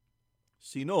mundo,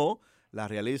 sino la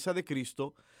realeza de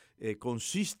Cristo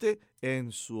consiste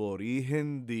en su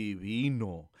origen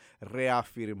divino,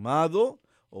 reafirmado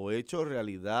o hecho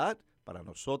realidad para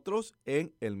nosotros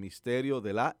en el misterio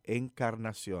de la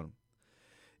encarnación.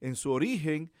 En su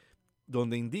origen,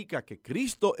 donde indica que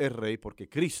Cristo es rey, porque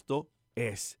Cristo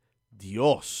es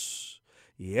Dios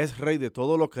y es rey de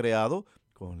todo lo creado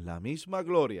con la misma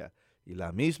gloria y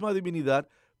la misma divinidad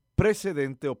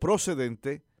precedente o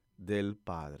procedente del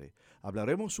Padre.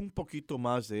 Hablaremos un poquito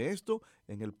más de esto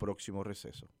en el próximo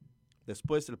receso,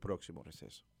 después del próximo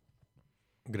receso.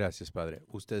 Gracias, Padre.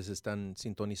 Ustedes están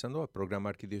sintonizando al programa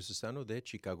arquidiocesano de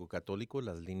Chicago Católico.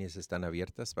 Las líneas están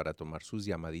abiertas para tomar sus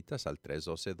llamaditas al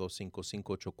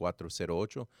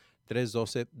 312-255-8408,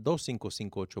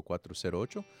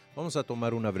 312-255-8408. Vamos a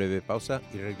tomar una breve pausa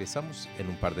y regresamos en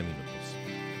un par de minutos.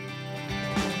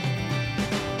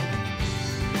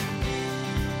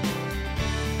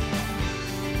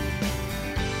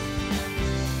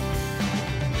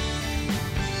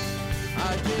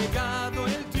 Ha llegado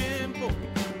el tiempo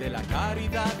de la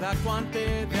caridad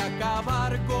acuante, de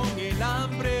acabar con el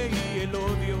hambre y el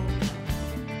odio.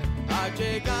 Ha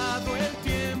llegado el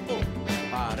tiempo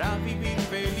para vivir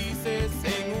felices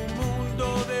en un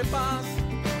mundo de paz,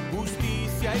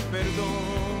 justicia y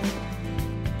perdón.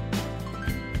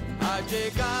 Ha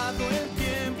llegado el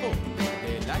tiempo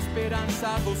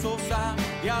esperanza gozosa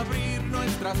de abrir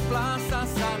nuestras plazas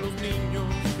a los niños.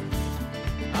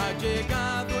 Ha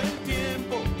llegado el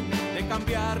tiempo de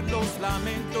cambiar los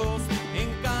lamentos en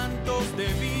cantos de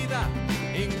vida,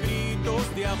 en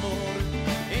gritos de amor,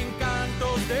 en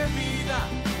cantos de vida,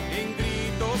 en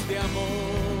gritos de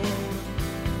amor.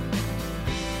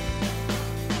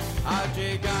 Ha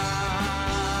llegado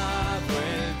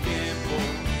el tiempo,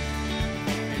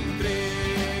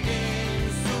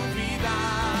 entreguen su vida.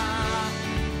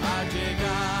 Ha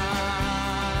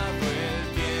llegado el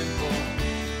tiempo,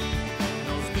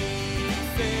 nos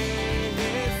dice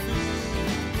Jesús.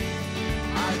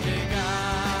 Ha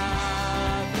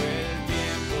llegado el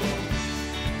tiempo,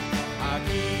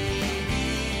 aquí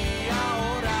y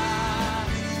ahora.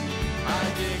 Ha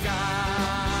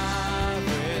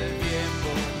llegado el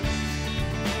tiempo,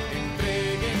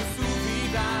 entreguen su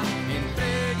vida,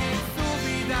 entreguen su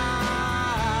vida.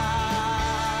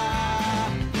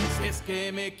 Si es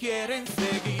que me quieren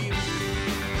seguir.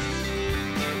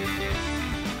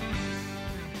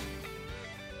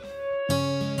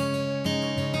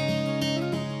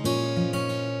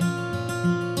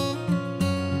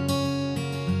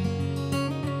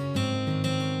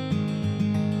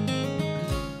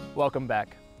 Welcome back.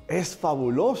 Es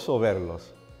fabuloso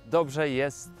verlos. Dobrze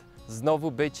jest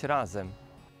znowu być razem.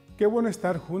 Qué bueno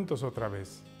estar juntos otra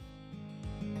vez.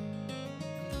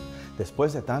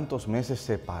 Después de tantos meses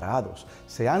separados,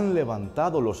 se han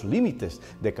levantado los límites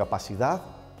de capacidad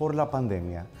por la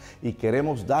pandemia y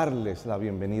queremos darles la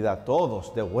bienvenida a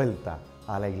todos de vuelta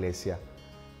a la iglesia.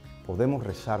 Podemos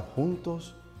rezar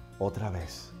juntos otra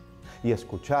vez y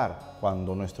escuchar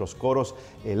cuando nuestros coros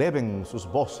eleven sus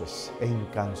voces en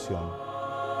canción.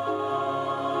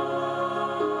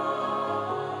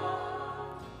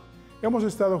 Hemos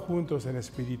estado juntos en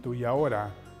espíritu y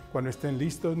ahora, cuando estén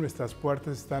listos, nuestras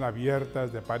puertas están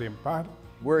abiertas de par en par.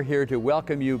 We're here to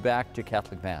welcome you back to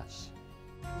Catholic Mass.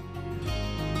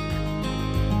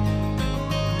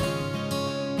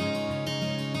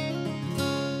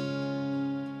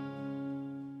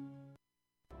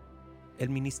 El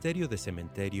Ministerio de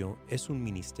Cementerio es un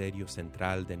ministerio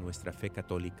central de nuestra fe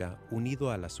católica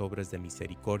unido a las obras de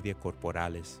misericordia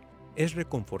corporales. Es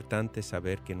reconfortante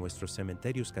saber que nuestros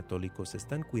cementerios católicos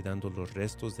están cuidando los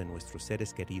restos de nuestros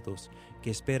seres queridos que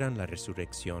esperan la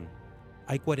resurrección.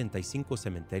 Hay 45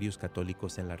 cementerios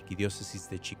católicos en la Arquidiócesis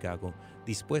de Chicago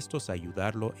dispuestos a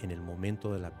ayudarlo en el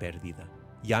momento de la pérdida.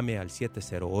 Llame al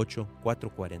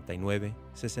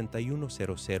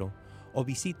 708-449-6100 o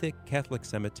visite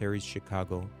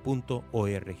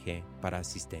catholiccemeterieschicago.org para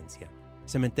asistencia.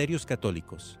 Cementerios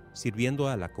Católicos, sirviendo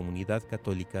a la comunidad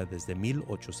católica desde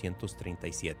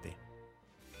 1837.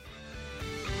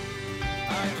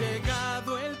 Ha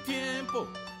llegado el tiempo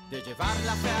de llevar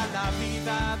la fe a la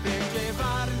vida, de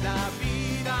llevar la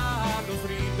vida a los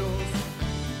ritos.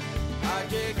 Ha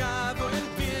llegado el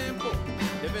tiempo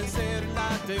de vencer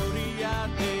la teoría,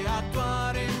 de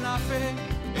actuar en la fe,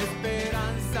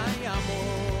 esperanza y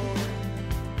amor.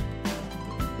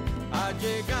 Ha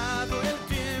llegado el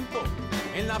tiempo,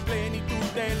 en la plenitud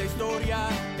de la historia,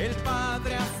 el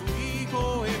Padre a su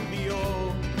Hijo envió.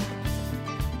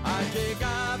 Ha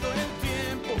llegado el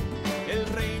tiempo, el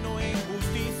reino en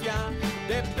justicia,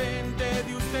 depende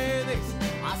de ustedes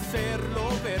hacerlo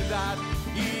verdad.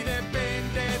 Y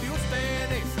depende de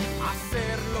ustedes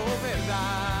hacerlo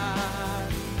verdad.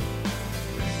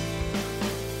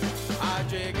 Ha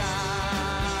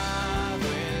llegado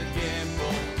el tiempo,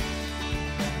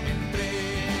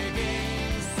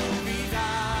 entreguen su vida.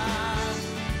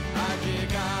 Ha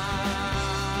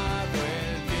llegado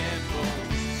el tiempo,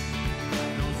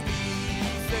 nos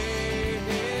dice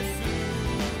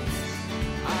Jesús.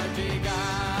 Ha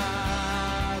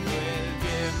llegado el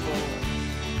tiempo,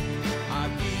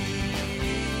 aquí y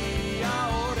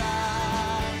ahora.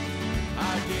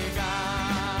 Ha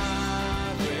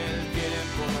llegado el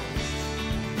tiempo,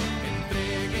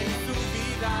 entreguen su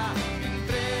vida,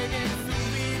 entreguen su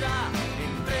vida,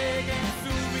 entreguen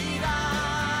su vida.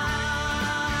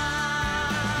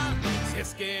 Si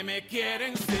es que me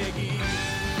quieren seguir.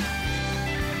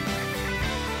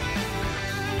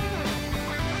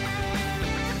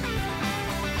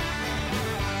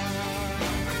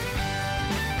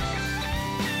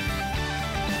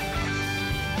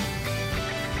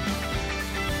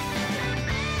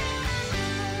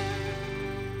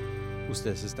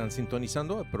 Ustedes están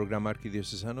sintonizando el programa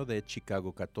arquidiocesano de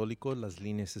Chicago Católico. Las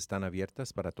líneas están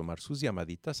abiertas para tomar sus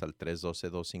llamaditas al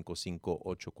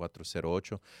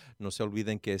 312-255-8408. No se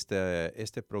olviden que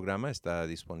este programa está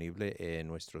disponible en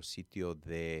nuestro sitio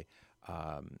de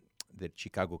de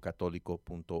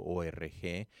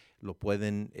chicagocatólico.org. Lo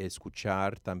pueden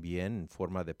escuchar también en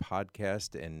forma de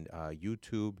podcast en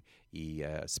YouTube y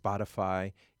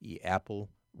Spotify y Apple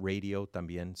Radio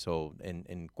también. So,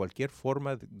 en cualquier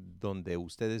forma donde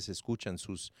ustedes escuchan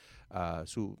sus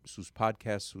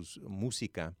podcasts, sus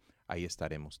música, ahí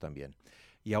estaremos también.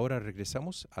 Y ahora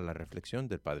regresamos a la reflexión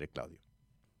del Padre Claudio.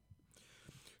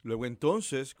 Luego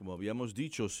entonces, como habíamos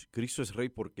dicho, Cristo es Rey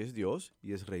porque es Dios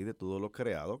y es Rey de todo lo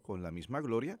creado con la misma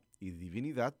gloria y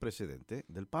divinidad precedente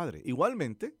del Padre.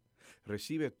 Igualmente,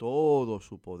 recibe todo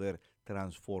su poder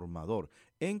transformador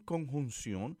en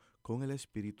conjunción con el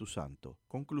Espíritu Santo.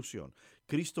 Conclusión,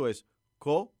 Cristo es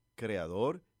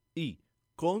co-creador y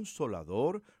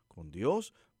consolador con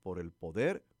Dios por el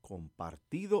poder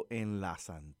compartido en la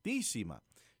Santísima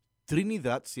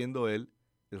Trinidad, siendo Él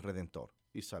el Redentor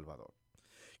y Salvador.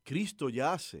 Cristo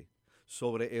yace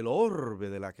sobre el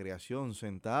orbe de la creación,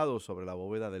 sentado sobre la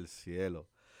bóveda del cielo.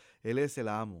 Él es el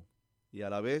amo y a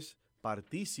la vez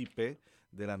partícipe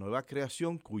de la nueva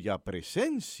creación cuya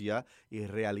presencia y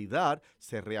realidad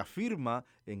se reafirma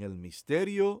en el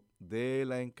misterio de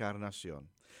la encarnación.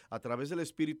 A través del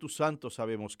Espíritu Santo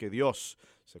sabemos que Dios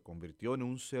se convirtió en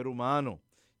un ser humano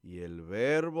y el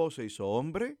Verbo se hizo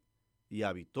hombre y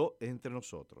habitó entre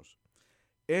nosotros.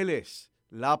 Él es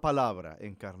la palabra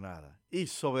encarnada y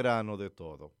soberano de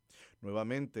todo.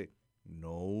 Nuevamente,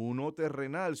 no uno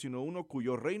terrenal, sino uno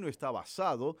cuyo reino está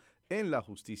basado en la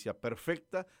justicia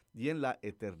perfecta y en la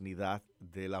eternidad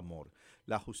del amor.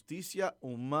 La justicia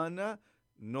humana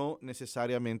no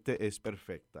necesariamente es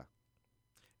perfecta.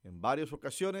 En varias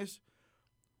ocasiones,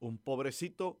 un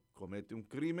pobrecito comete un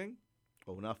crimen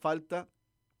o una falta,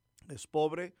 es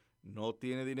pobre, no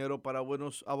tiene dinero para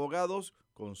buenos abogados,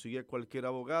 consigue cualquier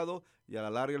abogado y a la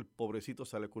larga el pobrecito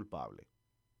sale culpable.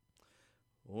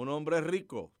 Un hombre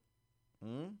rico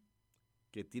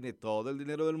que tiene todo el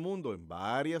dinero del mundo en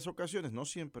varias ocasiones, no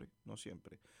siempre,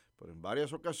 pero en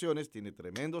varias ocasiones tiene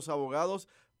tremendos abogados,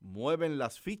 mueven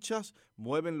las fichas,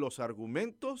 mueven los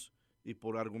argumentos y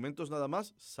por argumentos nada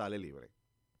más sale libre.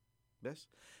 ¿Ves?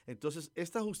 Entonces,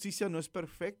 esta justicia no es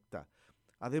perfecta.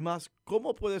 Además,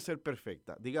 ¿cómo puede ser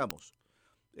perfecta? Digamos,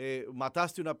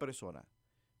 mataste a una persona,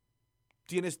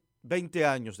 tienes 20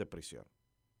 años de prisión.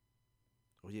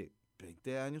 Oye,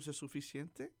 ¿20 años es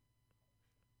suficiente?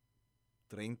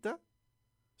 ¿30?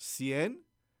 ¿100?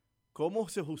 ¿Cómo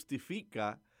se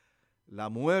justifica la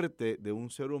muerte de un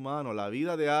ser humano, la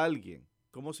vida de alguien?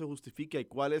 ¿Cómo se justifica y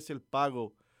cuál es el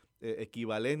pago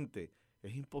equivalente?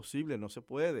 Es imposible, no se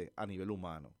puede a nivel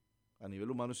humano. A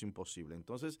nivel humano es imposible.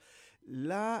 Entonces,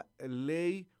 la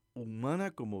ley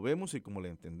humana, como vemos y como la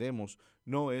entendemos,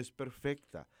 no es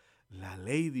perfecta. La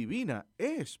ley divina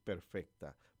es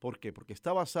perfecta. ¿Por qué? Porque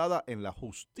está basada en la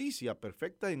justicia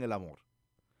perfecta y en el amor.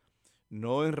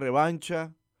 No en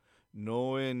revancha,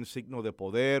 no en signo de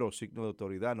poder o signo de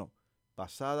autoridad, no.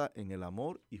 Basada en el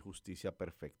amor y justicia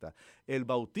perfecta. El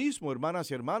bautismo,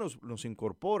 hermanas y hermanos, nos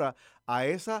incorpora a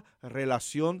esa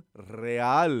relación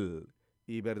real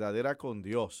y verdadera con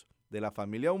Dios. De la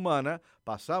familia humana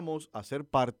pasamos a ser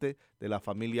parte de la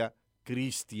familia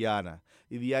cristiana.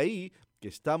 Y de ahí que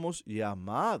estamos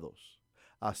llamados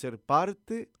a ser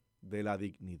parte de la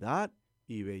dignidad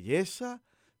y belleza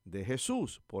de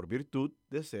Jesús por virtud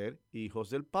de ser hijos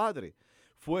del Padre.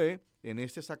 Fue en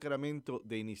este sacramento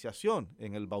de iniciación,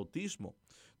 en el bautismo,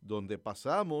 donde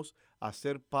pasamos a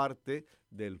ser parte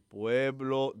del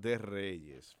pueblo de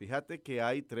reyes. Fíjate que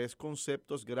hay 3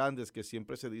 conceptos grandes que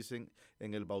siempre se dicen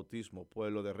en el bautismo: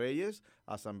 pueblo de reyes,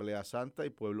 asamblea santa y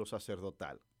pueblo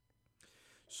sacerdotal.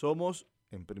 Somos,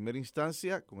 en primera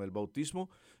instancia, con el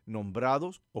bautismo,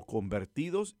 nombrados o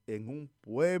convertidos en un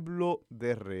pueblo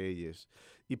de reyes.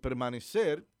 Y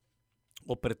permanecer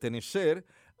o pertenecer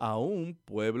a un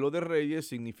pueblo de reyes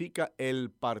significa el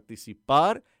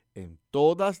participar en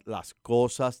todas las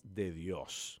cosas de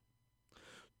Dios.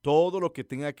 Todo lo que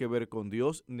tenga que ver con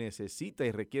Dios necesita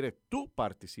y requiere tu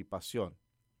participación.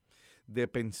 De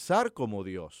pensar como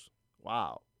Dios.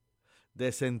 ¡Wow!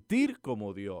 De sentir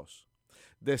como Dios.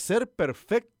 De ser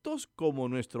perfectos como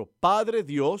nuestro Padre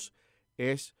Dios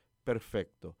es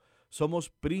perfecto. Somos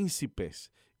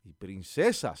príncipes y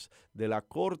princesas de la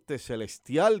corte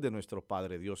celestial de nuestro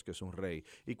Padre Dios, que es un rey.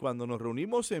 Y cuando nos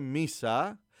reunimos en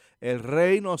misa, el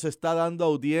rey nos está dando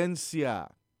audiencia.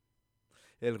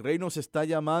 El rey nos está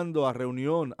llamando a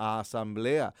reunión, a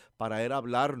asamblea, para él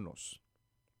hablarnos,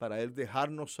 para él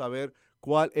dejarnos saber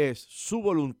cuál es su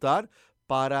voluntad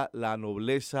para la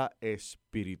nobleza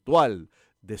espiritual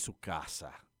de su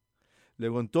casa.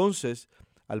 Luego entonces,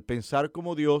 al pensar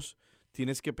como Dios,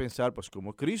 tienes que pensar pues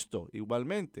como Cristo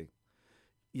igualmente.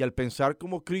 Y al pensar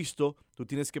como Cristo, tú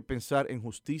tienes que pensar en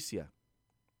justicia.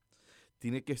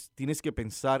 Tienes que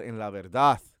pensar en la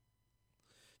verdad.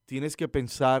 Tienes que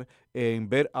pensar en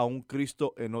ver a un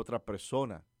Cristo en otra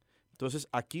persona. Entonces,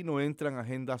 aquí no entran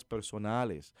agendas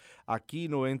personales, aquí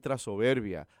no entra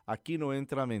soberbia, aquí no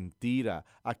entra mentira,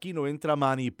 aquí no entra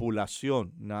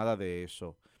manipulación, nada de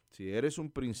eso. Si eres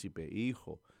un príncipe,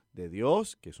 hijo de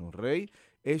Dios, que es un rey,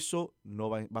 eso no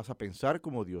vas a pensar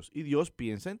como Dios. Y Dios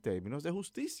piensa en términos de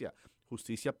justicia,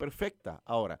 justicia perfecta.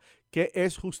 Ahora, ¿qué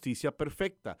es justicia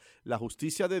perfecta? La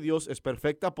justicia de Dios es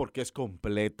perfecta porque es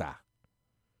completa.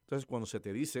 Entonces, cuando se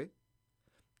te dice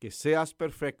que seas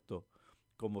perfecto,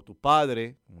 como tu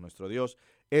Padre, como nuestro Dios,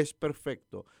 es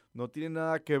perfecto, no tiene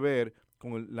nada que ver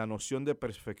con la noción de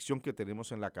perfección que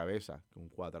tenemos en la cabeza. Un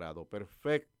cuadrado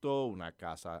perfecto, una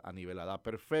casa anivelada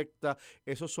perfecta,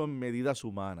 esos son medidas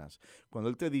humanas.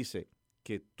 Cuando Él te dice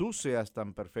que tú seas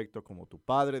tan perfecto como tu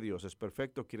Padre Dios es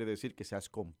perfecto, quiere decir que seas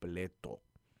completo.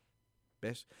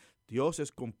 ¿Ves? Dios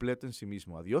es completo en sí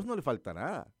mismo. A Dios no le falta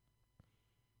nada.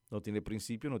 No tiene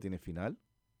principio, no tiene final.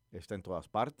 Está en todas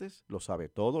partes, lo sabe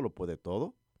todo, lo puede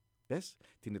todo. ¿Ves?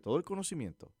 Tiene todo el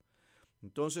conocimiento.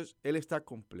 Entonces, Él está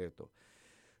completo.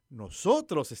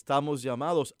 Nosotros estamos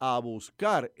llamados a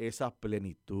buscar esa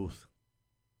plenitud,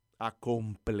 a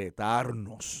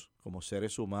completarnos como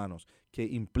seres humanos, que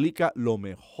implica lo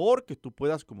mejor que tú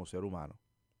puedas como ser humano.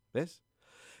 ¿Ves?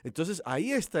 Entonces,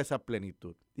 ahí está esa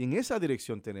plenitud. Y en esa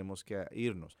dirección tenemos que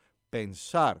irnos,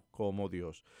 pensar como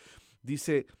Dios.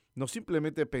 Dice, no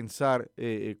simplemente pensar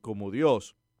como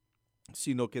Dios,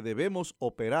 sino que debemos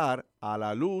operar a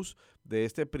la luz de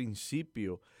este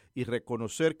principio y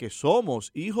reconocer que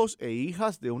somos hijos e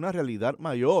hijas de una realidad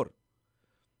mayor,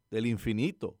 del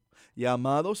infinito,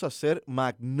 llamados a ser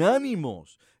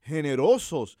magnánimos,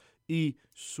 generosos y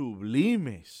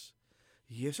sublimes.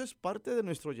 Y eso es parte de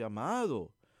nuestro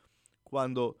llamado.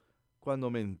 Cuando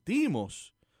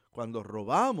mentimos, cuando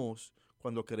robamos,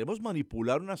 cuando queremos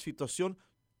manipular una situación,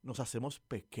 nos hacemos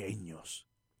pequeños.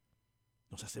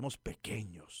 Nos hacemos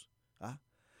pequeños. ¿Ah?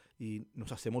 Y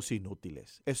nos hacemos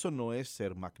inútiles. Eso no es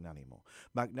ser magnánimo.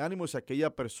 Magnánimo es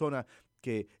aquella persona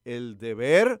que el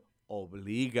deber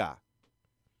obliga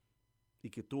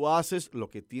y que tú haces lo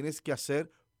que tienes que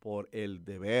hacer por el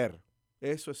deber.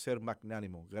 Eso es ser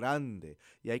magnánimo, grande.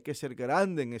 Y hay que ser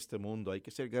grande en este mundo, hay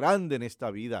que ser grande en esta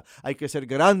vida, hay que ser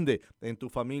grande en tu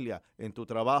familia, en tu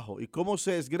trabajo. ¿Y cómo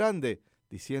se es grande?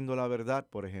 Diciendo la verdad,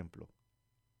 por ejemplo.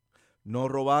 No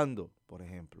robando, por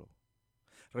ejemplo.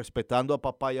 Respetando a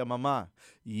papá y a mamá,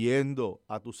 yendo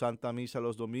a tu santa misa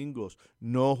los domingos,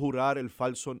 no jurar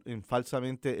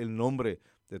falsamente el nombre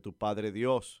de tu Padre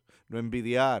Dios, no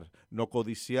envidiar, no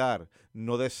codiciar,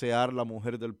 no desear la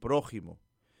mujer del prójimo.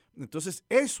 Entonces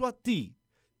eso a ti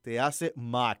te hace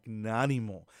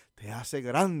magnánimo, te hace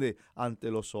grande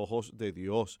ante los ojos de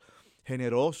Dios,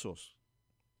 generosos.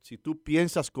 Si tú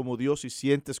piensas como Dios y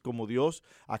sientes como Dios,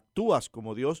 actúas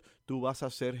como Dios, tú vas a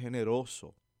ser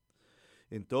generoso.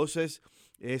 Entonces,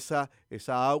 esa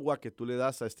agua que tú le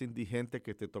das a este indigente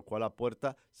que te tocó a la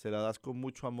puerta, se la das con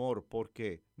mucho amor. ¿Por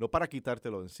qué? No para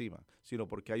quitártelo de encima, sino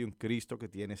porque hay un Cristo que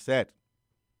tiene sed.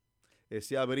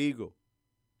 Ese abrigo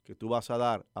que tú vas a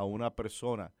dar a una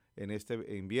persona en este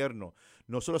invierno,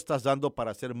 no se lo estás dando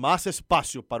para hacer más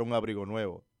espacio para un abrigo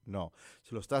nuevo. No,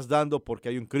 se lo estás dando porque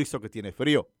hay un Cristo que tiene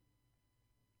frío.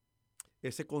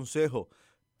 Ese consejo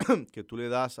que tú le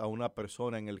das a una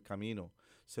persona en el camino,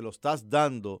 se lo estás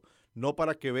dando no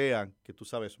para que vean que tú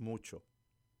sabes mucho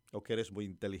o que eres muy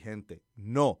inteligente.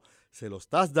 No, se lo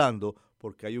estás dando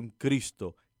porque hay un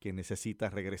Cristo que necesita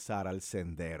regresar al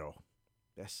sendero.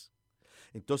 ¿Ves?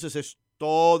 Entonces es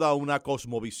toda una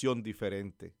cosmovisión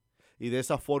diferente. Y de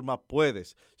esa forma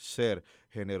puedes ser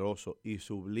generoso y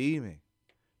sublime.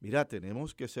 Mira,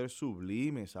 tenemos que ser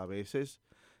sublimes. A veces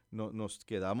nos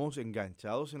quedamos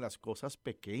enganchados en las cosas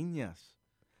pequeñas.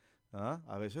 ¿Ah?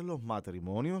 A veces los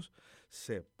matrimonios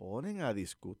se ponen a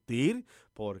discutir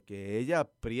porque ella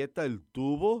aprieta el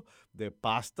tubo de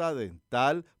pasta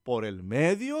dental por el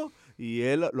medio y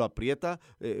él lo aprieta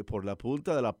por la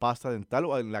punta de la pasta dental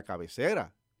o en la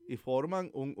cabecera y forman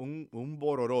un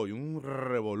bororó y un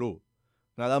revolú.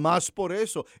 Nada más por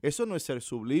eso. Eso no es ser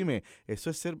sublime, eso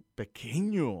es ser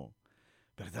pequeño,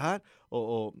 ¿verdad?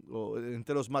 O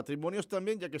entre los matrimonios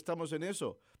también, ya que estamos en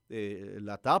eso,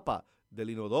 la tapa del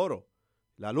inodoro.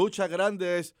 La lucha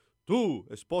grande es, tú,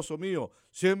 esposo mío,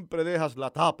 siempre dejas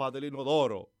la tapa del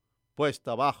inodoro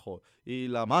puesta abajo y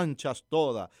la manchas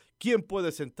toda. ¿Quién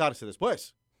puede sentarse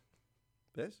después?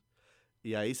 ¿Ves?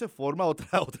 Y ahí se forma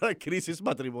otra crisis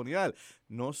matrimonial.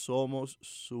 No somos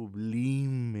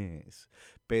sublimes,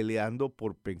 peleando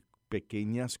por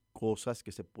pequeñas cosas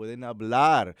que se pueden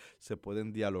hablar, se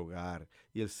pueden dialogar.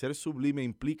 Y el ser sublime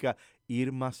implica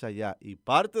ir más allá. Y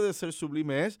parte de ser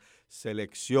sublime es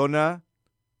selecciona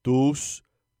tus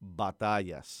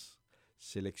batallas.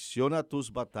 Selecciona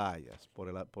tus batallas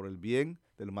por el bien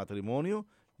del matrimonio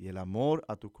y el amor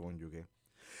a tu cónyuge.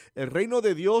 El reino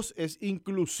de Dios es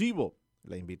inclusivo.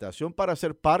 La invitación para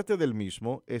ser parte del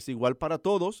mismo es igual para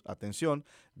todos, atención,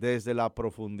 desde la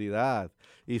profundidad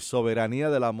y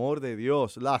soberanía del amor de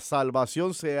Dios. La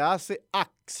salvación se hace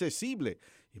accesible,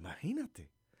 imagínate,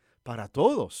 para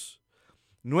todos.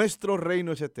 Nuestro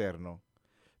reino es eterno,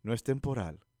 no es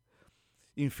temporal,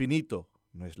 infinito,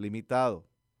 no es limitado,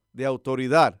 de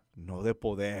autoridad, no de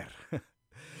poder.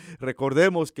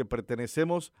 Recordemos que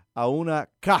pertenecemos a una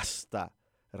casta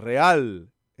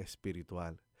real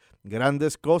espiritual.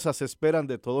 Grandes cosas se esperan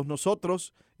de todos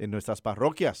nosotros en nuestras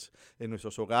parroquias, en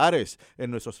nuestros hogares,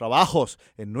 en nuestros trabajos,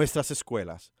 en nuestras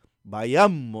escuelas.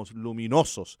 Vayamos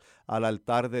luminosos al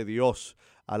altar de Dios,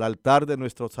 al altar de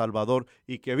nuestro Salvador,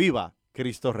 y que viva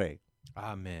Cristo Rey.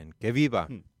 Amén. Que viva.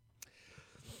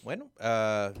 Bueno,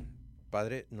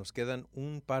 Padre, nos quedan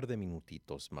un par de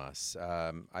minutitos más.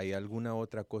 ¿Hay alguna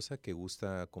otra cosa que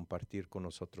gusta compartir con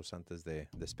nosotros antes de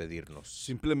despedirnos?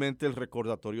 Simplemente el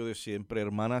recordatorio de siempre,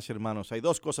 hermanas y hermanos. Hay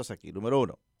dos cosas aquí. Número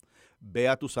 1, ve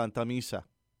a tu Santa Misa.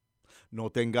 No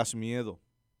tengas miedo.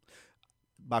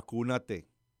 Vacúnate.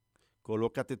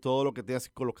 Colócate todo lo que tengas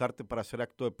que colocarte para hacer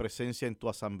acto de presencia en tu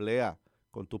asamblea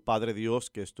con tu Padre Dios,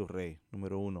 que es tu Rey.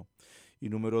 Número 1. Y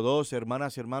número 2,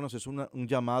 hermanas y hermanos, es un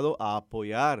llamado a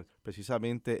apoyar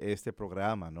precisamente este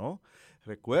programa, ¿no?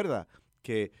 Recuerda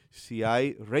que si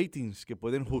hay ratings que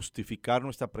pueden justificar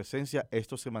nuestra presencia,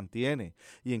 esto se mantiene.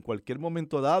 Y en cualquier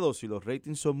momento dado, si los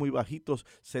ratings son muy bajitos,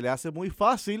 se le hace muy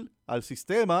fácil al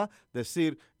sistema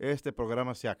decir, este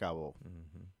programa se acabó.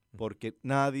 Porque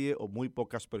nadie o muy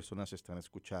pocas personas están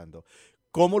escuchando.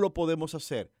 ¿Cómo lo podemos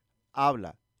hacer?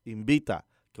 Habla, invita,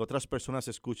 que otras personas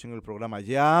escuchen el programa.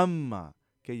 Llama,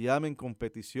 que llamen con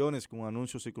peticiones, con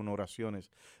anuncios y con oraciones.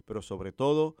 Pero sobre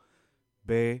todo,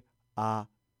 ve a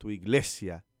tu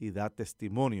iglesia y da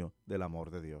testimonio del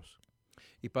amor de Dios.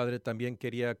 Y Padre, también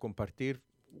quería compartir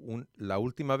la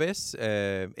última vez.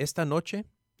 Esta noche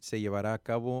se llevará a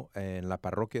cabo en la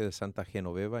parroquia de Santa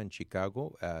Genoveva en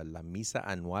Chicago la misa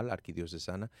anual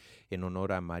arquidiocesana en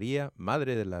honor a María,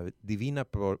 Madre de la Divina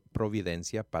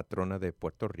Providencia, patrona de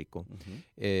Puerto Rico.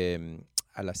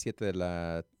 A las 7 de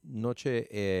la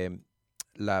noche,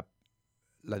 la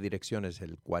dirección es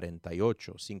el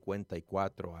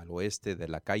 4854 al oeste de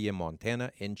la calle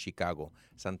Montana en Chicago,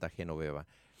 Santa Genoveva.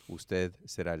 Usted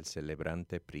será el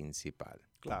celebrante principal.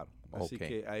 Claro. Así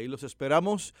que ahí los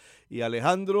esperamos. Y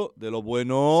Alejandro, de lo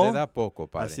bueno se da poco,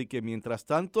 Padre. Así que mientras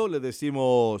tanto le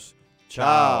decimos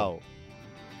chao.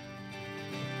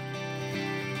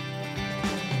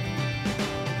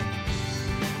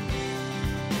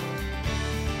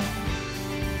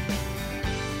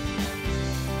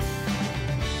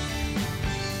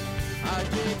 Ha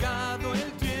llegado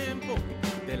el tiempo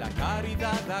de la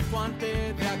caridad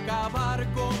acuante, de acabar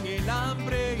con el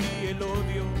hambre y el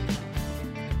odio.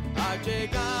 Ha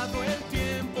llegado el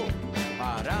tiempo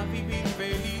para vivir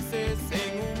felices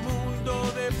en un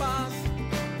mundo de paz,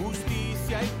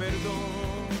 justicia y perdón.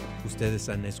 Ustedes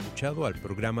han escuchado al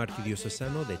programa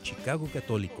arquidiocesano de Chicago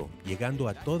Católico, llegando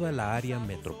a toda la área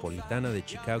metropolitana de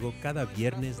Chicago cada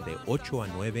viernes de 8 a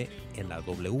 9 en la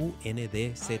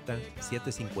WNDZ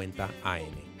 750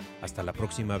 AM. Hasta la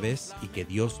próxima vez y que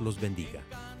Dios los bendiga.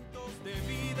 De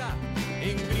vida,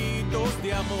 en gritos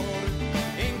de amor,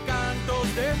 en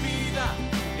cantos de vida,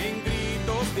 en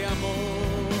gritos de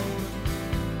amor.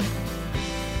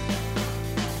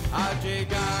 Ha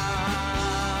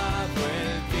llegado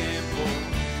el tiempo,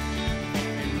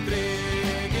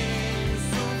 entreguen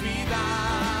su vida.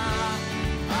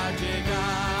 Ha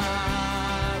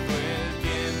llegado el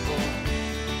tiempo,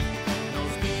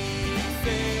 nos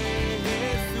dice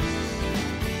Jesús.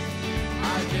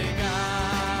 Ha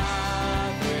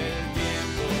llegado el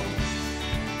tiempo,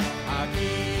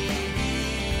 aquí y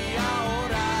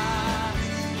ahora.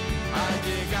 Ha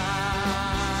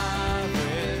llegado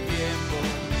el tiempo,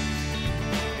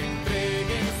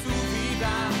 entreguen su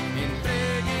vida,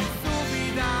 entreguen su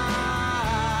vida.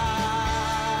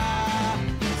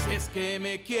 Si es que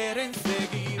me quieren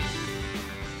seguir.